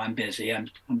said, no, I'm busy. I'm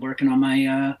working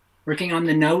on working on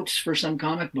the notes for some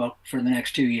comic book for the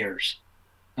next 2 years.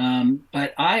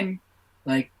 But I'm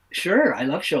like, sure, I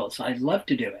love Schultz. I'd love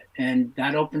to do it. And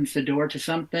that opens the door to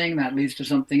something, that leads to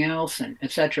something else, and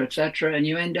et cetera, et cetera. And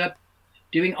you end up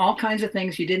doing all kinds of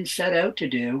things you didn't set out to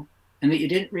do and that you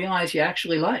didn't realize you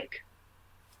actually like.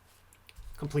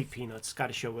 Complete Peanuts. Got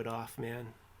to show it off, man.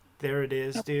 There it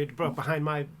is, dude. Bro, behind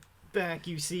my back,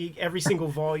 you see every single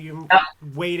volume.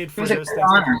 Waited for those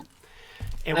things.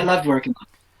 And I loved working on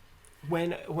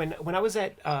it. When I was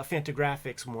at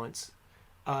Fantagraphics once,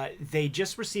 they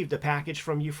just received a package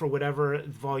from you for whatever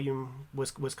volume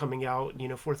was coming out,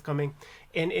 forthcoming.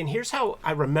 And here's how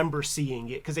I remember seeing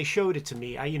it, because they showed it to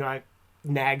me. I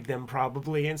nagged them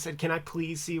probably and said, can I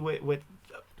please see what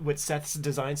Seth's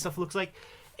design stuff looks like?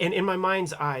 And in my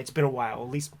mind's eye, it's been a while, at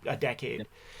least a decade.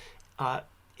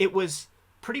 It was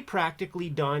pretty practically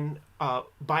done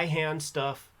by hand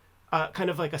stuff kind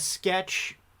of like a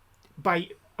sketch by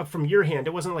from your hand.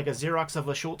 It wasn't like a Xerox of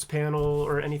a Schultz panel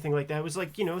or anything like that. It was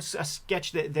like, you know, a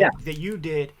sketch that you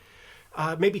did,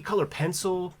 maybe color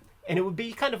pencil, and it would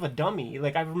be kind of a dummy.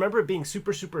 Like I remember it being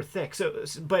super super thick. So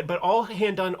but all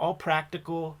hand done, all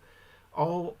practical,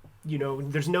 all, you know.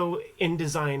 There's no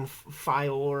InDesign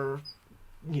file or,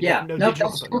 you know, no no,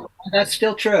 digital. that's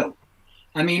still true.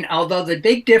 I mean, although the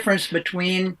big difference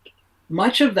between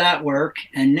much of that work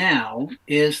and now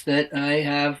is that I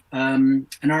have an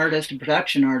artist, a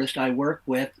production artist I work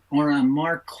with on a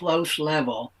more close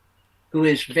level, who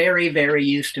is very, very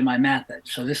used to my method.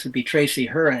 So this would be Tracy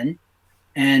Huron,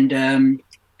 and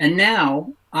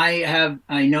now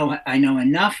I know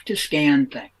enough to scan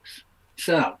things.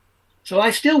 So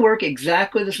I still work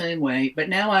exactly the same way, but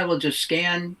now I will just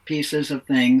scan pieces of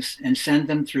things and send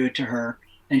them through to her,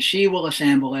 and she will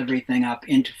assemble everything up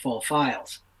into full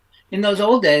files. In those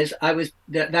old days,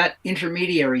 that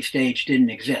intermediary stage didn't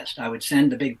exist. I would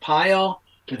send the big pile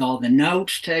with all the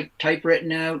notes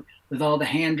typewritten out, with all the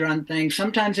hand-drawn things.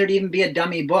 Sometimes there'd even be a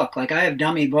dummy book. Like I have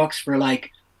dummy books for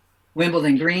like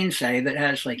Wimbledon Green, say, that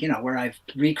has like, you know, where I've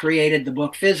recreated the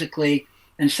book physically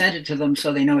and sent it to them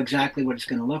so they know exactly what it's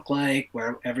going to look like,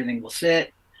 where everything will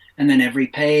sit. And then every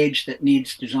page that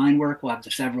needs design work will have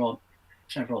the several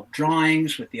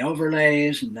drawings with the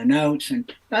overlays and the notes,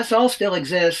 and that's all still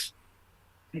exists,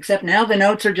 except now the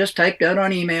notes are just typed out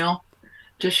on email.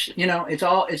 Just, you know,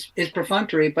 it's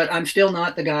perfunctory, but I'm still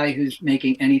not the guy who's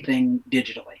making anything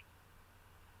digitally.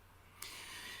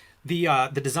 The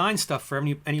design stuff, for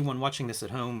anyone watching this at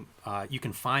home, you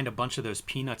can find a bunch of those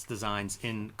Peanuts designs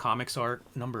in Comics Art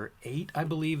number 8, I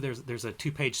believe. There's a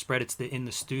 2-page spread. It's the in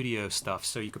the studio stuff,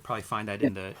 so you could probably find that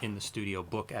in the studio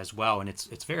book as well. And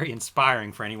it's very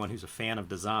inspiring for anyone who's a fan of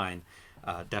design,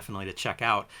 definitely to check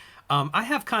out. I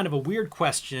have kind of a weird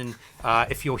question,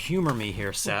 if you'll humor me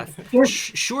here, Seth. Sure.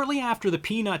 Shortly after the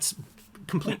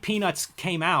Complete Peanuts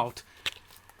came out,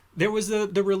 there was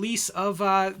the release of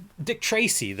Dick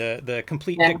Tracy, the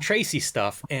complete Dick Tracy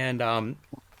stuff, and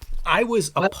I was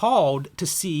appalled to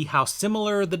see how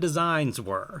similar the designs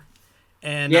were.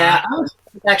 And I was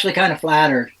actually kind of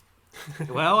flattered.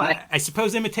 Well, I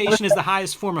suppose imitation is the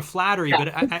highest form of flattery,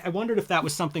 but I wondered if that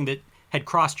was something that had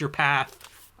crossed your path,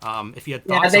 if you had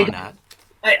thoughts on that.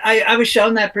 I was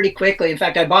shown that pretty quickly. In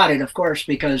fact, I bought it, of course,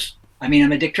 because I mean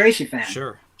I'm a Dick Tracy fan.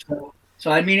 Sure. So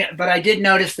I mean, but I did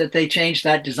notice that they changed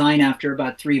that design after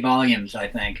about 3 volumes, I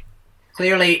think.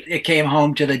 Clearly, it came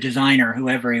home to the designer,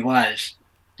 whoever he was,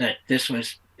 that this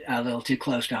was a little too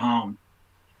close to home.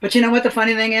 But you know what the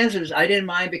funny thing is I didn't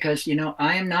mind, because, you know,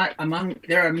 I am not among,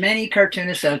 there are many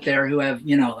cartoonists out there who have,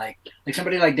 you know, like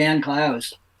somebody like Dan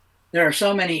Clowes. There are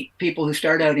so many people who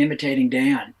start out imitating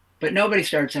Dan, but nobody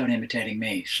starts out imitating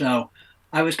me. So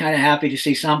I was kind of happy to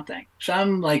see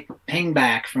some like ping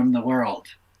back from the world.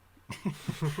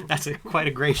 That's quite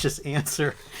a gracious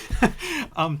answer.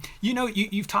 You know,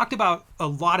 you've talked about a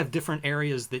lot of different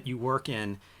areas that you work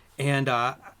in, and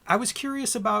I was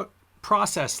curious about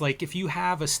process. Like if you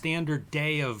have a standard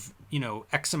day of, you know,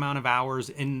 X amount of hours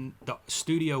in the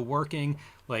studio working,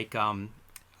 like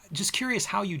just curious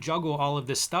how you juggle all of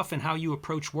this stuff and how you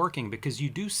approach working, because you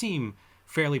do seem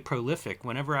fairly prolific.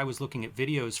 Whenever I was looking at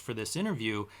videos for this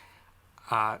interview,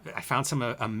 I found some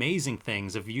amazing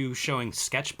things of you showing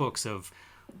sketchbooks of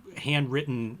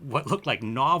handwritten, what looked like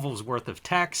novels worth of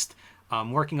text,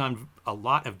 working on a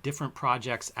lot of different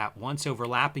projects at once,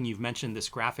 overlapping. You've mentioned this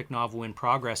graphic novel in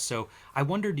progress. So I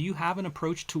wonder, do you have an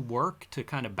approach to work to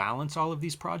kind of balance all of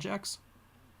these projects?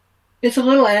 It's a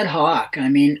little ad hoc. I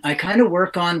mean, I kind of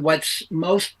work on what's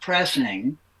most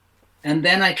pressing, and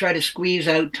then I try to squeeze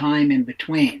out time in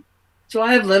between. So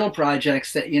I have little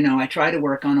projects that, you know, I try to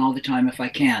work on all the time if I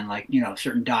can, like, you know,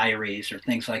 certain diaries or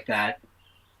things like that.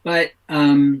 But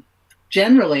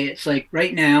generally, it's like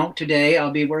right now, today,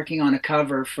 I'll be working on a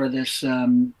cover for this.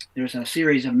 There's a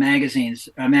series of magazines,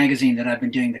 a magazine that I've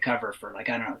been doing the cover for, like,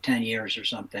 I don't know, 10 years or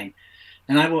something.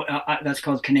 And that's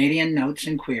called Canadian Notes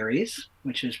and Queries,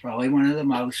 which is probably one of the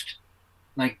most,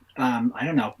 like, I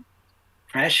don't know,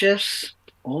 precious,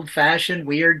 old-fashioned,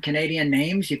 weird Canadian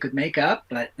names you could make up,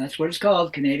 but that's what it's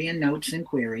called, Canadian Notes and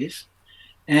Queries.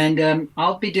 And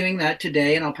I'll be doing that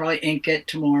today, and I'll probably ink it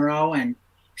tomorrow and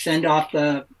send off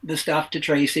the stuff to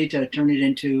Tracy to turn it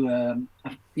into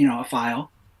a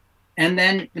file. And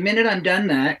then the minute I'm done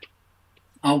that,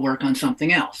 I'll work on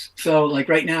something else. So like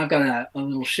right now, I've got a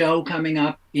little show coming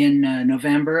up in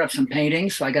November of some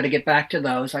paintings, so I got to get back to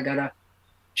those. I got to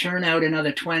churn out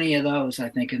another 20 of those, I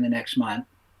think, in the next month.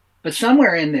 But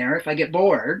somewhere in there, if I get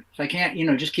bored, if I can't, you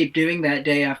know, just keep doing that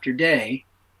day after day,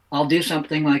 I'll do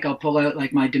something like I'll pull out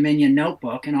like my Dominion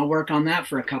notebook and I'll work on that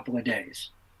for a couple of days.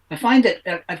 I find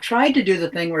that I've tried to do the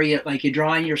thing where you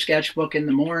draw in your sketchbook in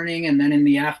the morning and then in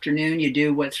the afternoon you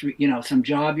do what's some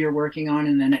job you're working on,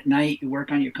 and then at night you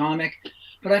work on your comic.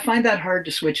 But I find that hard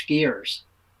to switch gears.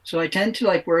 So I tend to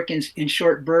like work in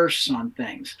short bursts on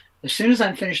things. As soon as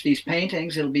I'm finished these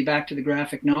paintings, it'll be back to the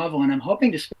graphic novel, and I'm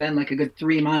hoping to spend like a good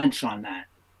 3 months on that.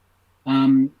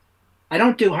 I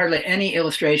don't do hardly any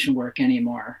illustration work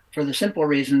anymore for the simple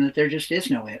reason that there just is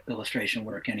no illustration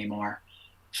work anymore.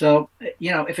 So,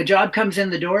 if a job comes in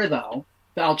the door, though,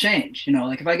 I'll change.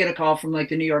 Like if I get a call from like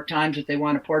the New York Times that they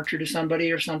want a portrait of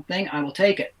somebody or something, I will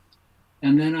take it.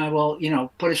 And then I will,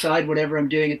 put aside whatever I'm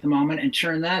doing at the moment and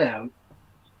churn that out.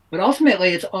 But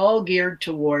ultimately, it's all geared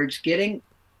towards getting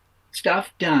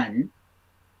stuff done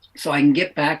so I can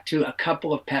get back to a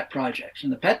couple of pet projects.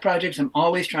 And the pet projects I'm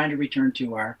always trying to return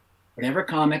to are whatever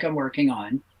comic I'm working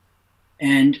on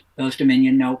and those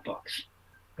Dominion notebooks.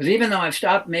 Because even though I've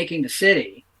stopped making the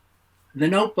city, the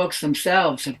notebooks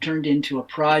themselves have turned into a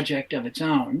project of its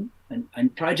own, a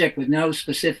project with no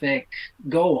specific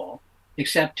goal,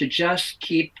 except to just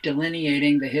keep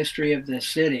delineating the history of this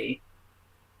city,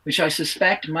 which I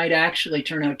suspect might actually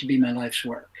turn out to be my life's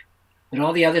work. But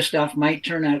all the other stuff might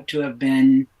turn out to have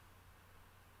been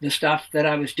the stuff that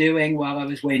I was doing while I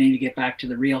was waiting to get back to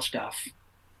the real stuff.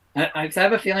 I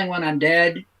have a feeling when I'm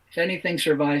dead, if anything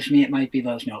survives me, it might be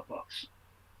those notebooks.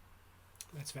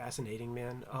 That's fascinating,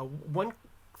 man. One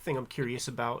thing I'm curious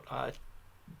about,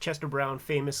 Chester Brown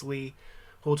famously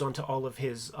holds on to all of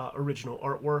his original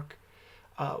artwork.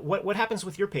 What happens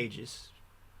with your pages?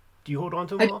 Do you hold on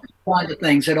to them all? I don't hold on to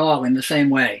things at all in the same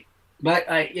way. But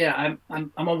I'm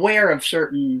aware of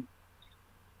certain.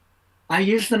 I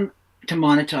use them to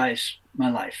monetize my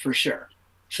life for sure.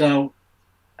 So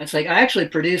it's like I actually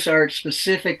produce art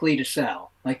specifically to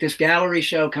sell. Like this gallery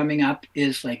show coming up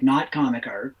is like not comic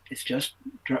art; it's just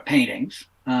paintings,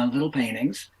 little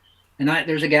paintings. And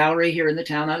there's a gallery here in the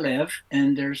town I live,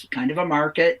 and there's kind of a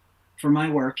market for my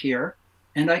work here,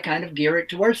 and I kind of gear it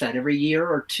towards that. Every year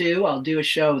or two, I'll do a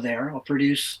show there. I'll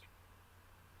produce,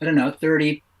 I don't know,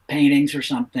 30 paintings or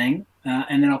something,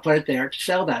 and then I'll put it there to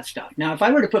sell that stuff. Now, if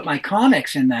I were to put my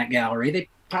comics in that gallery, they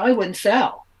probably wouldn't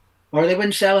sell, or they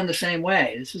wouldn't sell in the same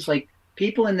way. This is like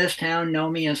people in this town know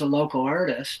me as a local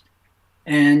artist,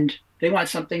 and they want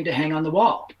something to hang on the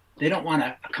wall. They don't want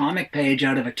a comic page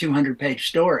out of a 200-page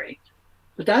story.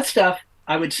 But that stuff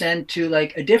I would send to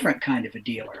like a different kind of a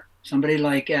dealer, somebody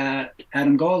like Adam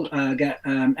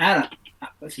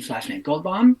what's his last name?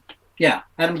 Goldbaum? Yeah,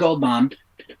 Adam Goldbaum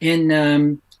in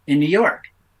New York.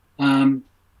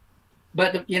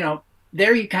 But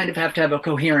there you kind of have to have a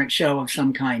coherent show of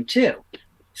some kind too.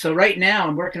 So right now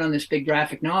I'm working on this big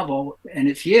graphic novel, and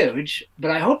it's huge,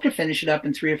 but I hope to finish it up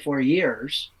in 3 or 4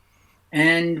 years.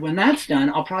 And when that's done,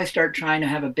 I'll probably start trying to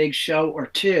have a big show or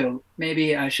two,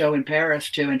 maybe a show in Paris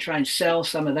too, and try and sell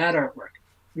some of that artwork.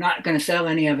 I'm not going to sell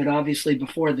any of it, obviously,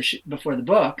 before the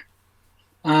book.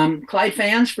 Clyde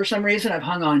fans, for some reason, I've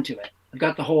hung on to it. I've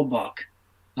got the whole book.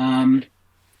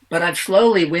 But I've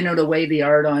slowly winnowed away the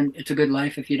art on It's a Good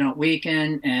Life If You Don't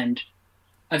Weaken, and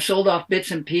I've sold off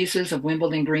bits and pieces of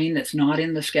Wimbledon Green that's not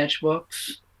in the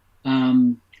sketchbooks.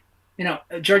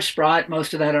 George Sprott,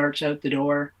 most of that art's out the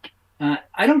door.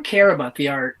 I don't care about the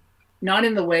art, not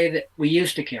in the way that we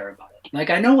used to care about it.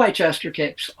 Like, I know why Chester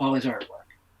keeps all his artwork.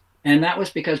 And that was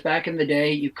because back in the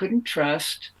day, you couldn't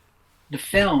trust the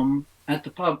film at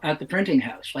the printing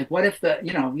house. Like, what if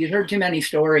you'd heard too many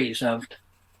stories of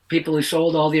people who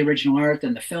sold all the original art,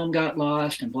 then the film got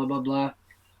lost and blah, blah, blah.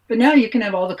 But now you can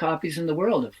have all the copies in the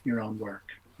world of your own work.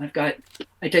 I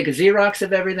take a Xerox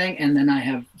of everything, and then I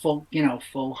have full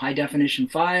high definition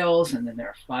files, and then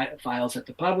there are files at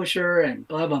the publisher, and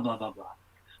blah, blah, blah, blah, blah.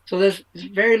 So there's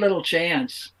very little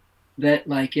chance that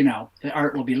the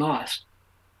art will be lost.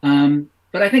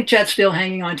 But I think Chet's still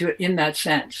hanging on to it in that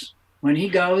sense. When he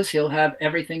goes, he'll have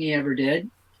everything he ever did.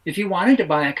 If you wanted to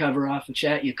buy a cover off of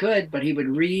Chet, you could, but he would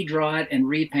redraw it and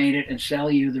repaint it and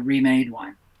sell you the remade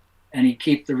one, and he'd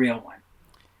keep the real one.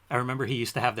 I remember he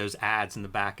used to have those ads in the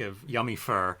back of Yummy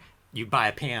Fur. You buy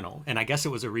a panel, and I guess it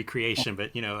was a recreation,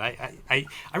 but I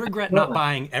regret not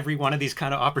buying every one of these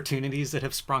kind of opportunities that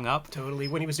have sprung up. Totally.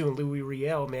 When he was doing Louis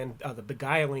Riel, man, the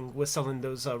Beguiling was selling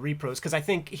those repros, because I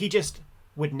think he just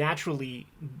would naturally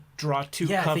draw two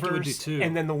covers, I think he would do two.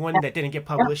 And then the one that didn't get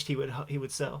published, he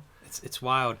would sell. It's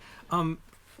wild.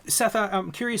 Seth,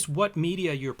 I'm curious what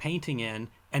media you're painting in.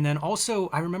 And then also,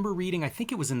 I remember reading, I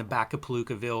think it was in the back of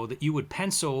Palookaville, that you would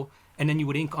pencil and then you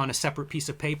would ink on a separate piece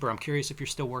of paper. I'm curious if you're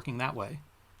still working that way.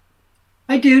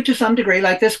 I do to some degree.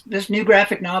 Like this new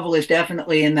graphic novel is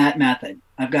definitely in that method.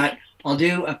 I'll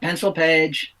do a pencil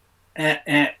page,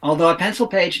 although a pencil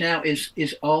page now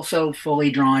is also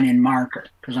fully drawn in marker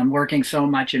because I'm working so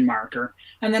much in marker,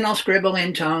 and then I'll scribble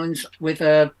in tones with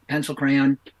a pencil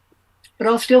crayon, but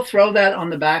I'll still throw that on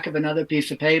the back of another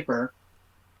piece of paper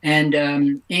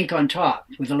and ink on top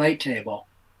with a light table.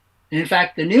 And in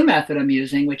fact, the new method I'm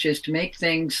using, which is to make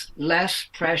things less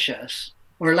precious,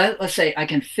 or let's say I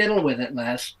can fiddle with it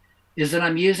less, is that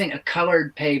I'm using a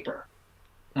colored paper,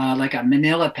 like a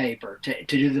manila paper, to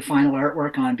do the final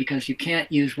artwork on because you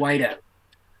can't use whiteout.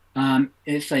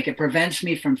 It's like it prevents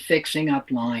me from fixing up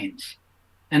lines.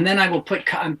 And then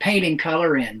I'm painting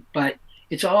color in, but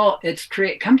it's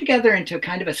come together into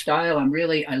kind of a style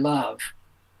I love,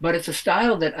 but it's a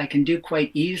style that I can do quite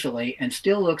easily and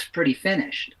still looks pretty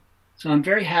finished. So I'm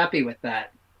very happy with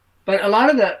that. But a lot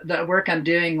of the work I'm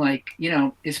doing, like,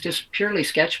 is just purely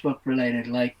sketchbook related.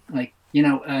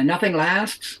 Nothing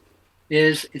Lasts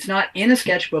it's not in a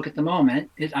sketchbook at the moment.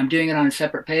 I'm doing it on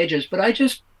separate pages, but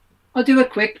I'll do a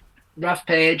quick rough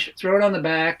page, throw it on the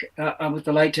back with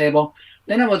the light table.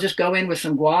 Then I will just go in with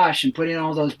some gouache and put in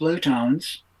all those blue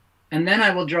tones. And then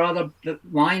I will draw the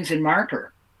lines in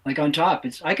marker, like on top.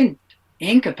 I can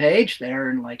ink a page there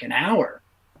in like an hour.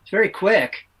 It's very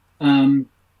quick.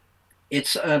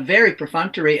 It's very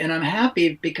perfunctory, and I'm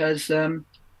happy because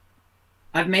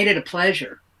I've made it a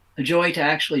pleasure, a joy to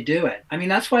actually do it. I mean,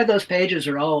 that's why those pages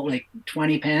are all like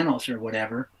 20 panels or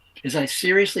whatever, is I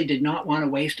seriously did not want to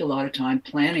waste a lot of time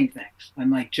planning things.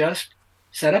 I'm like, just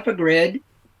set up a grid,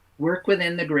 work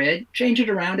within the grid, change it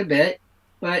around a bit,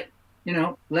 but,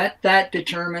 let that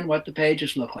determine what the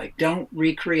pages look like. Don't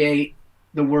recreate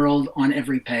the world on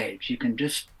every page. You can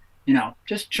just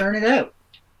churn it out.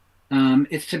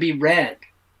 It's to be read.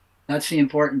 That's the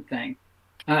important thing.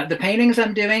 The paintings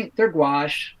I'm doing, they're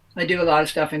gouache. I do a lot of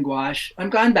stuff in gouache.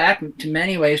 I've gone back to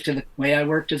many ways to the way I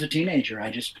worked as a teenager.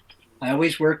 I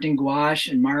always worked in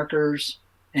gouache and markers,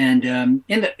 and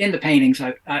in the paintings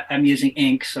I'm using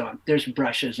ink, so there's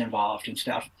brushes involved and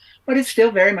stuff. But it's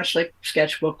still very much like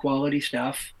sketchbook quality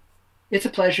stuff. It's a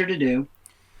pleasure to do.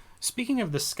 Speaking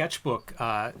of the sketchbook,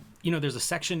 there's a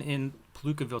section in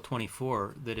Palookaville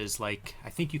 24 that is like, I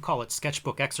think you call it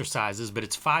sketchbook exercises, but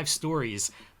it's 5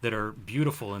 stories that are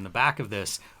beautiful in the back of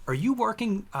this. Are you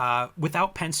working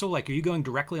without pencil? Like, are you going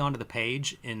directly onto the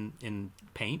page in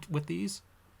paint with these?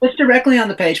 It's directly on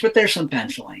the page, but there's some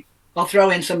penciling. I'll throw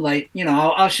in some light,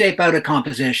 I'll shape out a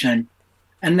composition.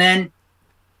 And then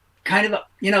kind of,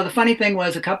 the funny thing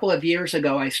was a couple of years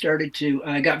ago, I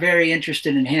got very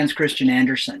interested in Hans Christian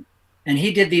Andersen. And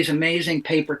he did these amazing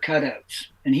paper cutouts.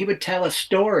 And he would tell a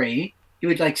story. He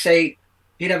would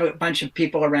he'd have a bunch of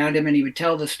people around him and he would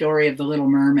tell the story of the Little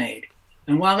Mermaid.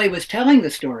 And while he was telling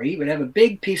the story, he would have a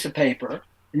big piece of paper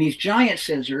and these giant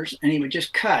scissors, and he would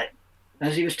just cut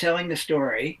as he was telling the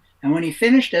story. And when he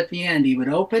finished at the end, he would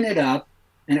open it up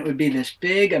and it would be this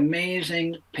big,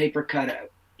 amazing paper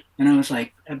cutout. And I was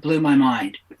like, it blew my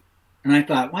mind. And I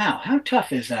thought, wow, how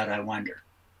tough is that, I wonder?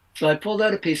 So I pulled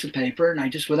out a piece of paper and I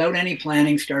just, without any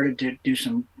planning, started to do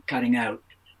some cutting out.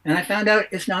 And I found out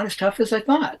it's not as tough as I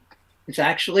thought. It's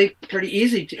actually pretty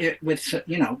easy with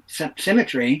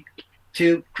symmetry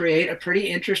to create a pretty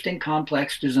interesting,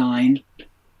 complex design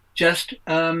just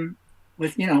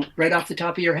with, right off the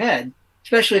top of your head,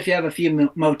 especially if you have a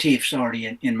few motifs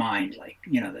already in mind, like,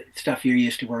 the stuff you're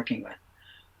used to working with.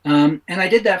 And I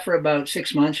did that for about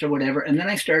 6 months or whatever. And then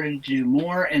I started to do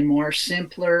more and more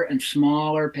simpler and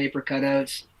smaller paper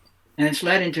cutouts. And it's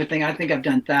led into a thing. I think I've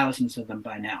done thousands of them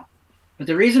by now. But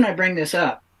the reason I bring this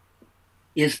up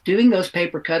is doing those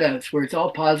paper cutouts where it's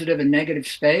all positive and negative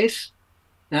space.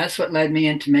 That's what led me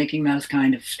into making those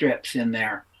kind of strips in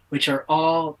there, which are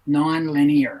all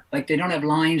non-linear. Like, they don't have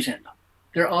lines in them.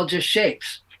 They're all just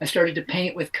shapes. I started to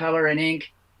paint with color and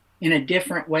ink in a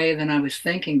different way than I was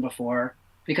thinking before,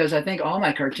 because I think all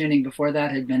my cartooning before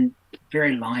that had been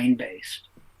very line-based.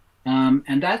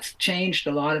 And that's changed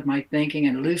a lot of my thinking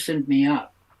and loosened me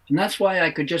up. And that's why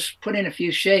I could just put in a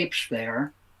few shapes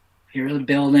there. Here's a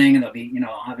building, and there'll be,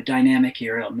 I'll have a dynamic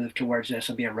here. It'll move towards this.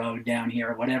 There'll be a road down here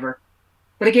or whatever.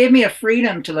 But it gave me a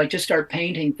freedom to just start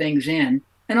painting things in.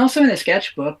 And also in a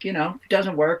sketchbook, if it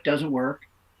doesn't work, doesn't work.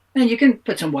 And you can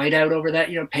put some white out over that,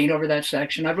 paint over that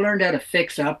section. I've learned how to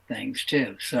fix up things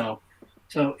too. So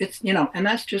it's, and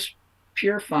that's just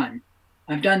pure fun.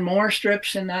 I've done more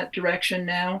strips in that direction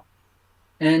now.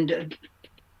 And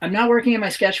I'm not working in my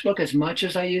sketchbook as much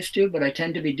as I used to, but I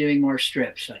tend to be doing more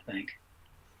strips, I think.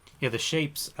 Yeah, the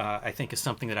shapes, I think, is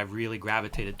something that I've really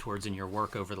gravitated towards in your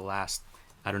work over the last,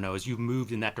 I don't know, as you've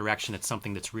moved in that direction, it's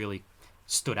something that's really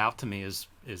stood out to me is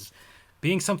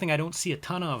being something I don't see a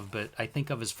ton of, but I think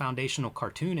of as foundational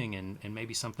cartooning, and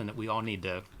maybe something that we all need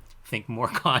to think more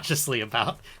consciously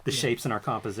about the shapes in our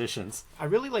compositions. I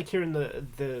really like hearing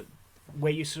the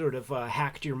way you sort of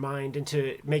hacked your mind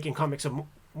into making comics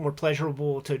more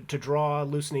pleasurable to draw,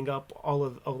 loosening up all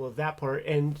of that part.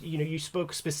 And you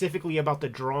spoke specifically about the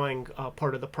drawing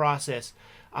part of the process.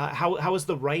 How has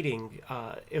the writing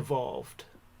evolved?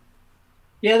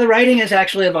 Yeah, the writing has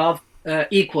actually evolved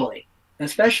equally.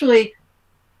 Especially,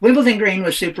 Wimbledon Green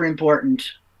was super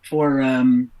important for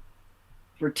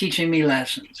teaching me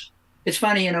lessons. It's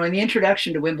funny, in the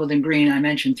introduction to Wimbledon Green, I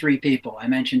mentioned three people. I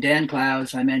mentioned Dan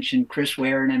Clowes, I mentioned Chris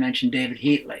Ware, and I mentioned David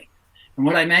Heatley. And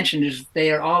what I mentioned is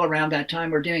they are all around that time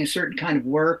were doing a certain kind of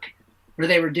work where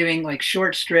they were doing like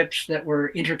short strips that were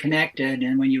interconnected,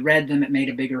 and when you read them, it made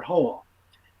a bigger whole.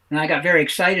 And I got very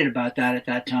excited about that at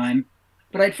that time.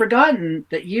 But I'd forgotten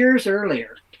that years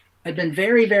earlier, I'd been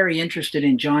very, very interested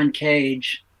in John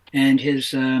Cage and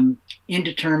his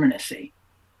indeterminacy.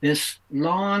 This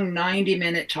long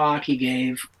 90-minute talk he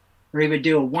gave where he would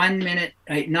do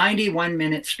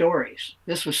 91-minute stories.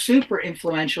 This was super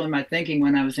influential in my thinking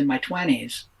when I was in my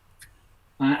 20s.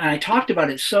 And I talked about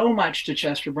it so much to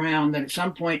Chester Brown that at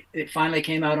some point it finally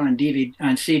came out on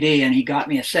CD, and he got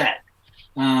me a set.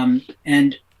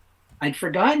 And I'd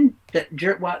forgotten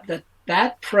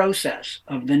that process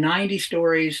of the 90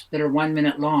 stories that are 1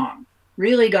 minute long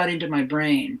really got into my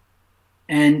brain.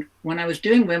 And when I was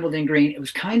doing Wimbledon Green, it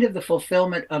was kind of the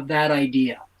fulfillment of that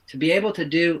idea, to be able to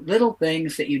do little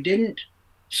things that you didn't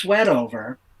sweat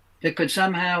over that could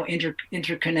somehow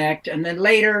interconnect, and then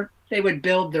later they would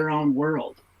build their own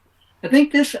world. I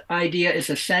think this idea is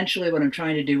essentially what I'm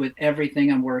trying to do with everything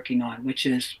I'm working on, which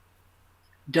is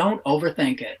don't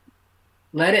overthink it.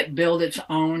 Let it build its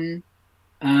own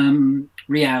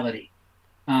reality.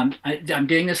 I'm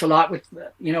doing this a lot with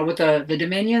the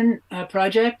Dominion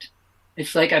project.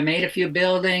 It's like I made a few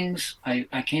buildings.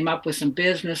 I came up with some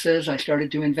businesses. I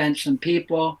started to invent some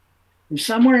people. And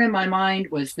somewhere in my mind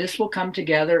was this will come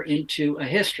together into a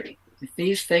history.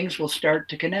 These things will start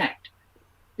to connect.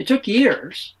 It took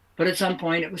years, but at some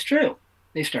point it was true.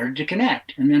 They started to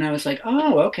connect. And then I was like,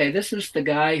 oh, okay, this is the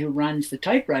guy who runs the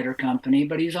typewriter company,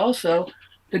 but he's also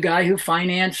the guy who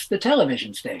financed the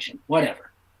television station,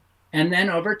 whatever. And then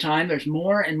over time, there's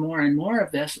more and more and more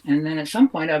of this. And then at some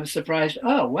point I was surprised,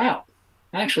 oh, wow,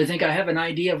 I actually think I have an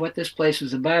idea of what this place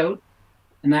is about.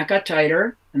 And that got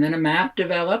tighter. And then a map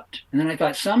developed. And then I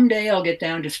thought someday I'll get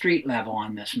down to street level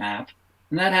on this map.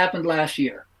 And that happened last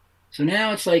year. So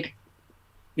now it's like,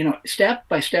 step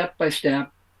by step by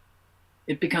step,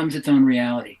 it becomes its own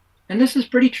reality. And this is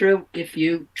pretty true if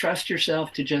you trust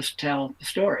yourself to just tell the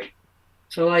story.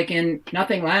 So like in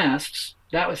Nothing Lasts,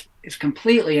 it's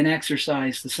completely an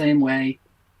exercise the same way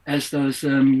as those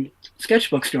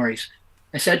sketchbook stories.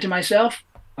 I said to myself,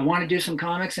 I want to do some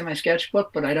comics in my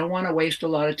sketchbook, but I don't want to waste a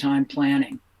lot of time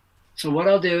planning. So what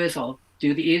I'll do is I'll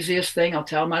do the easiest thing. I'll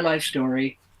tell my life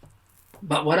story.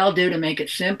 But what I'll do to make it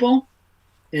simple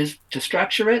is to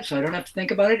structure it so I don't have to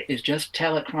think about it, is just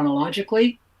tell it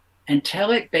chronologically and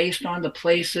tell it based on the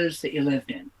places that you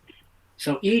lived in.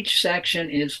 So each section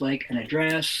is like an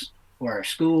address or a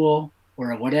school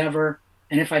or a whatever.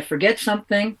 And if I forget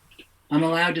something, I'm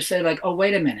allowed to say like, oh,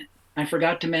 wait a minute. I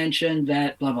forgot to mention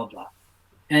that blah, blah, blah.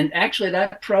 And actually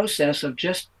that process of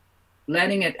just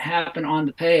letting it happen on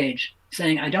the page,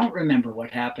 saying, I don't remember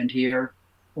what happened here,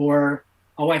 or,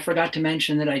 oh, I forgot to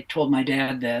mention that I told my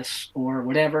dad this, or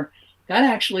whatever, that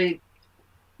actually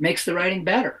makes the writing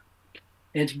better.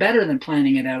 It's better than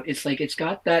planning it out. It's like it's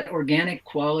got that organic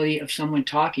quality of someone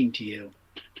talking to you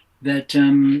that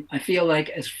I feel like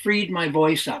has freed my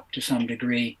voice up to some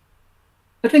degree.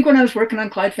 I think when I was working on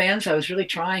Clyde Fans, I was really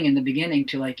trying in the beginning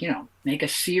to make a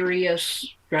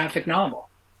serious graphic novel.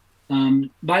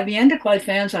 By the end of Clyde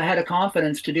Fans, I had a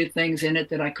confidence to do things in it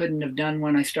that I couldn't have done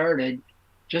when I started,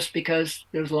 just because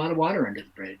there was a lot of water under the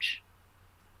bridge.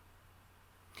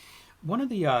 One of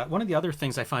the other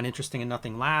things I find interesting in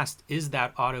Nothing Lasts is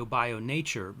that auto-bio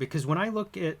nature, because when I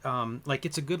look at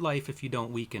It's a Good Life If You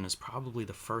Don't Weaken is probably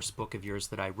the first book of yours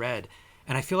that I read.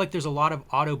 And I feel like there's a lot of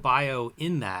auto-bio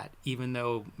in that, even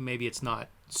though maybe it's not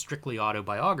strictly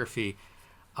autobiography.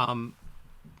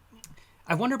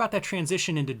 I wonder about that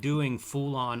transition into doing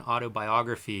full-on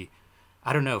autobiography.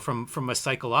 I don't know, from a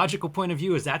psychological point of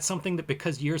view, is that something that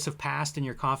because years have passed and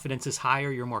your confidence is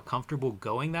higher, you're more comfortable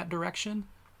going that direction?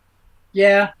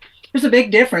 Yeah, there's a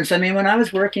big difference. I mean, when I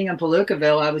was working in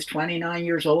Palookaville, I was 29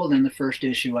 years old in the first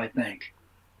issue, I think.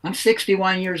 I'm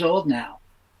 61 years old now.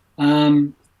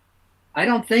 I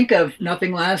don't think of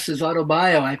Nothing Lasts as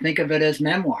autobio. I think of it as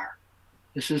memoir.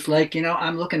 This is like,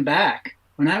 I'm looking back.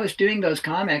 when I was doing those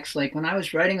comics, like when I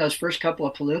was writing those first couple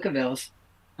of Palookavilles,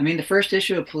 I mean, the first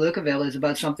issue of Palookaville is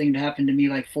about something that happened to me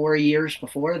like 4 years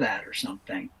before that or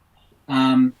something.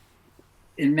 Um,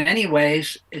 in many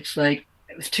ways, it's like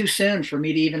it was too soon for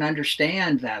me to even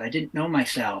understand that. I didn't know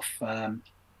myself.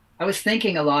 I was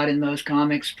thinking a lot in those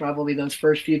comics, probably those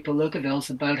first few Palookavilles,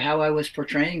 about how I was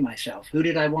portraying myself. Who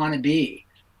did I want to be?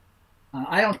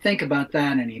 I don't think about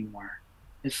that anymore.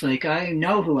 It's like I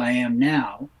know who I am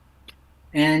now,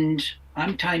 and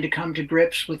I'm trying to come to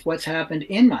grips with what's happened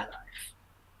in my life.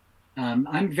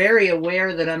 I'm very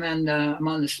aware that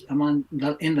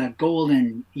in the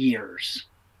golden years.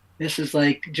 This is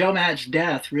like Joe Matt's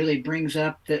death really brings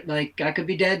up that like I could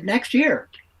be dead next year.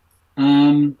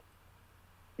 Um,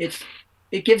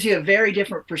 it gives you a very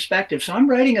different perspective. So I'm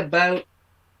writing about,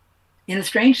 in a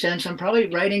strange sense, I'm probably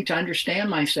writing to understand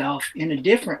myself in a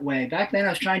different way. Back then I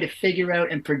was trying to figure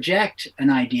out and project an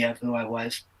idea of who I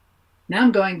was. Now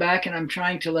I'm going back and I'm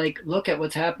trying to like look at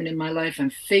what's happened in my life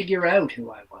and figure out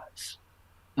who I was.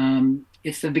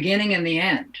 It's the beginning and the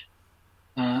end.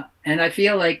 And I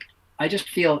feel like I just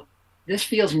feel this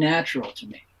feels natural to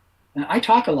me. And I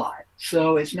talk a lot,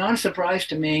 so it's not a surprise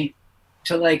to me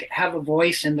to like have a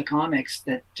voice in the comics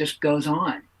that just goes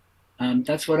on.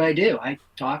 That's what I do. I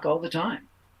talk all the time.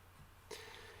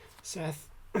 Seth,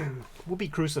 we'll be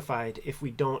crucified if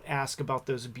we don't ask about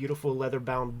those beautiful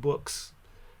leather-bound books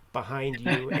behind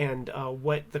you and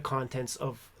what the contents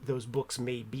of those books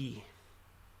may be.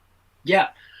 Yeah.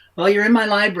 Well, you're in my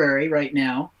library right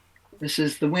now. This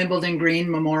is the Wimbledon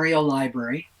Green Memorial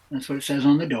Library. That's what it says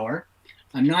on the door.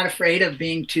 I'm not afraid of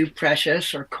being too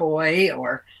precious or coy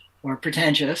or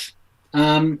pretentious.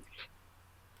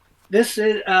 This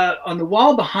is on the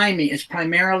wall behind me is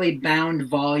primarily bound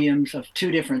volumes of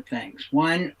two different things.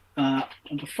 One, on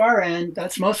the far end,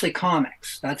 that's mostly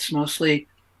comics. That's mostly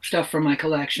stuff from my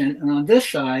collection. And on this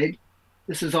side,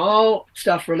 this is all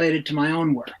stuff related to my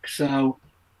own work. So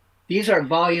these are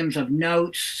volumes of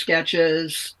notes,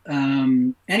 sketches,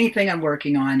 anything I'm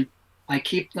working on. I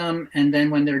keep them, and then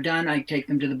when they're done, I take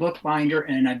them to the bookbinder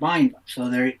and I bind them. So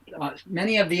there,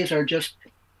 many of these are just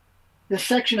this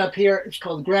section up here. It's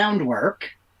called groundwork,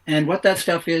 and what that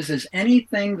stuff is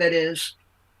anything that is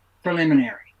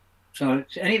preliminary. So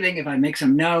it's anything. If I make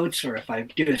some notes, or if I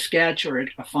do a sketch, or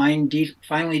a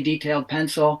finely detailed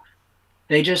pencil,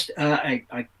 they just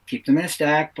I keep them in a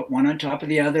stack, put one on top of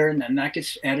the other, and then that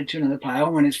gets added to another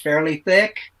pile. When it's fairly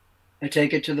thick, I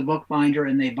take it to the bookbinder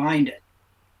and they bind it.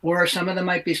 Or some of them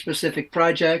might be specific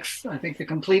projects. I think the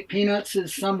Complete Peanuts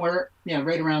is somewhere,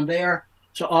 right around there.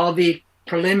 So all the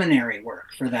preliminary work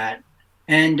for that,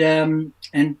 and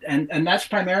that's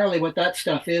primarily what that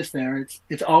stuff is. There,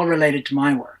 it's all related to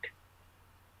my work.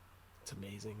 It's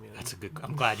amazing, man. That's a good.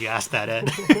 I'm glad you asked that, Ed.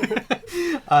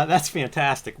 That's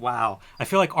fantastic. Wow, I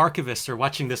feel like archivists are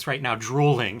watching this right now,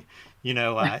 drooling.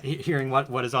 Hearing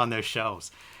what is on those shelves.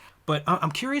 But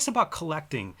I'm curious about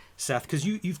collecting, Seth, because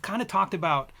you've kind of talked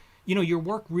about, your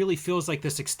work really feels like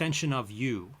this extension of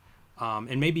you.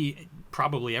 And maybe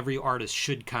probably every artist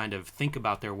should kind of think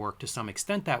about their work to some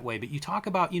extent that way. But you talk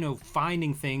about,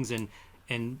 finding things,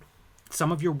 and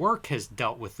some of your work has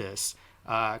dealt with this.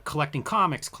 Collecting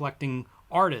comics, collecting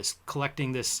artists,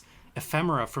 collecting this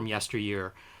ephemera from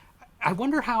yesteryear. I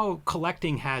wonder how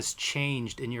collecting has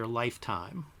changed in your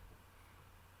lifetime.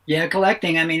 Yeah,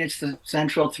 collecting, it's the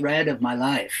central thread of my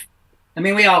life.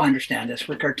 We all understand this.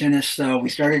 We're cartoonists, so we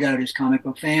started out as comic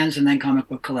book fans and then comic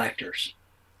book collectors.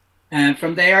 And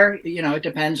from there, it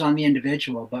depends on the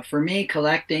individual. But for me,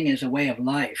 collecting is a way of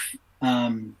life.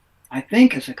 I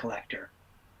think as a collector,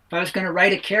 if I was going to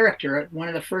write a character, one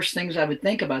of the first things I would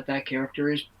think about that character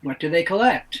is, what do they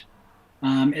collect?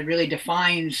 It really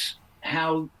defines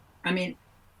how,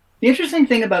 the interesting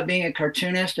thing about being a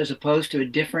cartoonist as opposed to a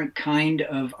different kind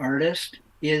of artist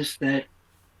is that,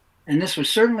 and this was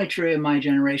certainly true in my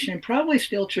generation, and probably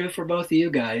still true for both of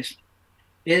you guys,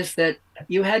 is that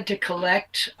you had to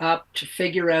collect up to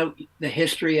figure out the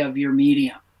history of your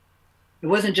medium. It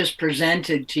wasn't just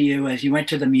presented to you as you went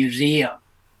to the museum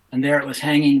and there it was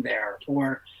hanging there,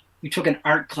 or you took an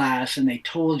art class and they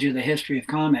told you the history of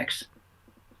comics.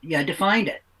 You had to find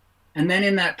it. And then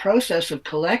in that process of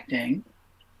collecting,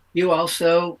 you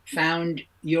also found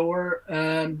your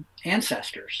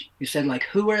ancestors. You said, like,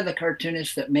 who are the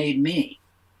cartoonists that made me?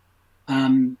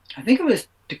 I think it was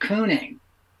de Kooning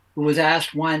who was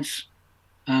asked once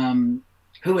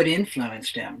who had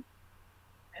influenced him,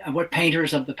 what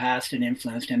painters of the past had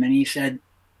influenced him. And he said,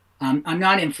 I'm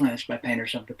not influenced by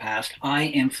painters of the past. I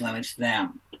influenced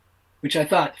them, which I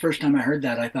thought, first time I heard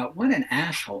that, I thought, what an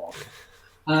asshole.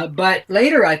 But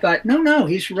later I thought, no,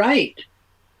 he's right.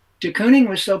 de Kooning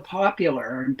was so popular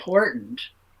or important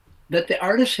that the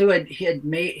artists who he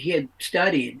had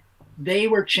studied, they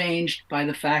were changed by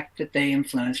the fact that they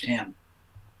influenced him.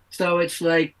 So it's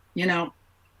like,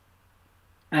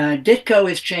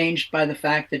 Ditko is changed by the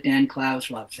fact that Dan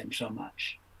Clowes loves him so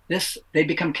much. They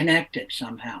become connected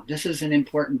somehow. This is an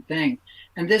important thing.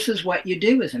 And this is what you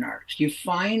do as an artist. You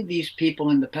find these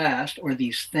people in the past, or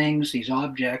these things, these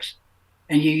objects,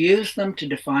 and you use them to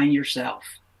define yourself.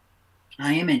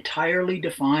 I am entirely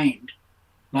defined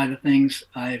by the things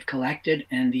I've collected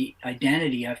and the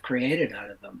identity I've created out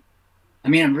of them. I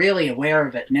mean, I'm really aware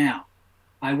of it now.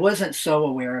 I wasn't so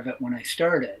aware of it when I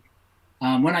started.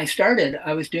 When I started,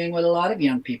 I was doing what a lot of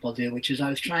young people do, which is I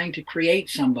was trying to create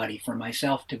somebody for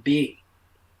myself to be.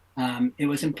 It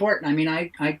was important. I mean,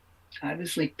 I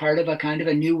was like part of a kind of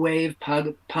a new wave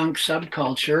punk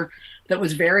subculture that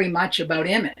was very much about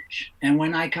image. And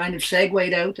when I kind of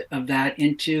segued out of that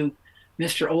into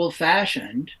Mr. Old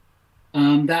Fashioned,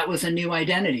 that was a new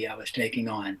identity I was taking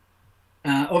on.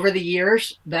 Over the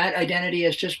years, that identity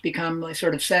has just become like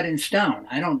sort of set in stone.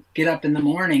 I don't get up in the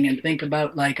morning and think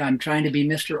about like I'm trying to be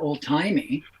Mr. Old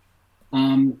Timey.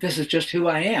 This is just who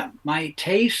I am. My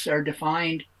tastes are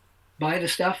defined by the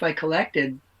stuff I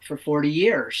collected for 40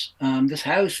 years. This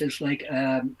house is like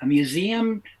a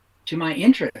museum to my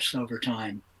interests over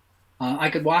time.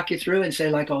 I could walk you through and say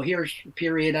like, oh, here's a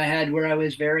period I had where I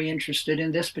was very interested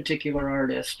in this particular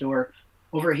artist, or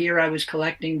over here I was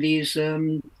collecting these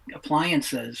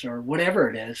appliances or whatever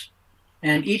it is.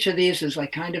 And each of these is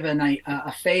like kind of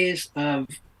a phase of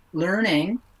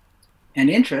learning and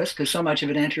interest, because so much of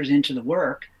it enters into the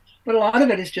work. But a lot of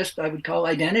it is just, I would call,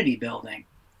 identity building.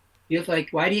 You're like,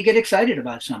 why do you get excited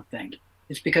about something?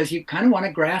 It's because you kind of want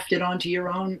to graft it onto your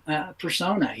own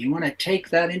persona. You want to take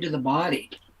that into the body.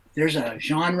 There's a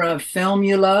genre of film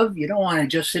you love. You don't want to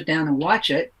just sit down and watch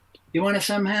it. You want to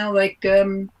somehow like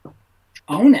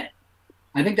own it.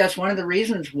 I think that's one of the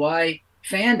reasons why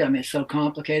fandom is so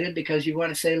complicated, because you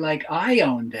want to say like, I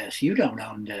own this, you don't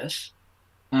own this.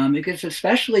 Because it's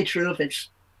especially true if it's,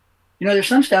 there's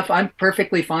some stuff I'm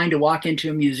perfectly fine to walk into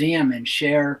a museum and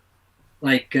share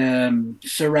like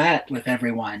Surratt with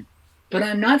everyone. But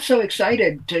I'm not so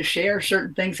excited to share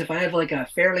certain things if I have like a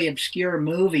fairly obscure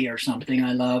movie or something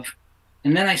I love.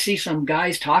 And then I see some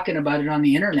guys talking about it on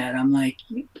the internet. I'm like,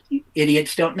 you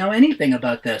idiots don't know anything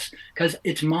about this, because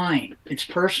it's mine. It's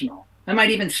personal. I might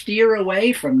even steer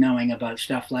away from knowing about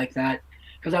stuff like that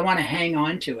because I want to hang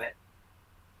on to it.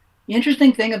 The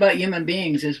interesting thing about human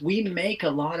beings is we make a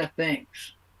lot of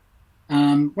things.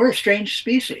 We're a strange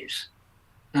species.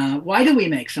 Why do we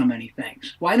make so many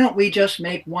things? Why don't we just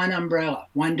make one umbrella,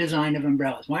 one design of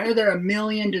umbrellas? Why are there a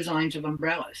million designs of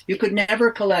umbrellas? You could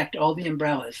never collect all the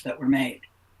umbrellas that were made.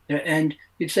 And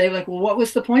you'd say like, well, what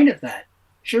was the point of that?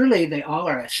 Surely they all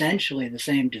are essentially the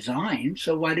same design,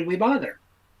 so why did we bother?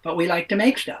 But we like to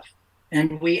make stuff,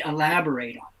 and we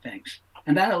elaborate on things.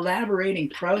 And that elaborating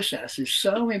process is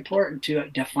so important to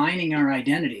defining our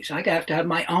identities. I have to have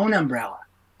my own umbrella,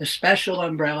 a special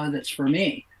umbrella that's for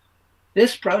me.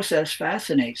 This process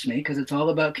fascinates me because it's all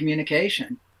about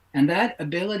communication, and that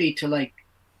ability to like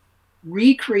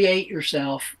recreate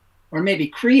yourself, or maybe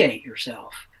create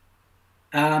yourself,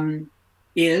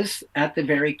 is at the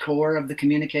very core of the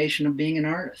communication of being an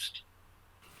artist.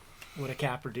 What a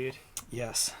capper, dude.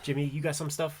 Yes. Jimmy, you got some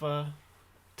stuff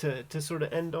to sort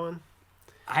of end on?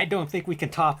 I don't think we can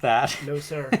top that. No,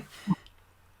 sir.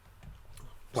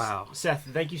 Wow. Seth,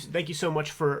 thank you so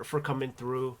much for coming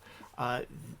through.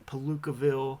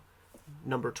 Palookaville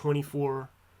number 24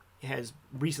 has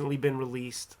recently been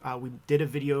released. We did a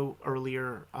video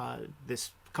earlier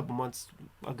this couple months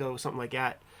ago, something like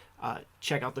that.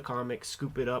 Check out the comic,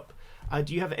 scoop it up.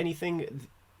 Do you have anything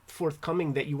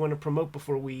forthcoming that you want to promote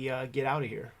before we get out of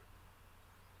here?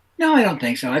 No, I don't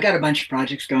think so. I got a bunch of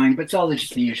projects going, but it's all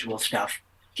just the usual stuff.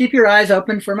 Keep your eyes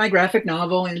open for my graphic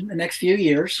novel in the next few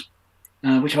years,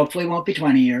 which hopefully won't be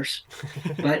 20 years.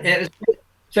 But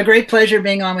it's a great pleasure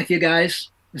being on with you guys.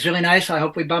 It's really nice. I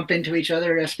hope we bump into each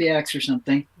other at SBX or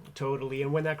something. Totally.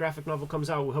 And when that graphic novel comes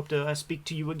out, we hope to speak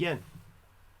to you again.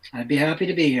 I'd be happy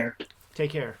to be here.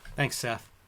 Take care. Thanks, Seth.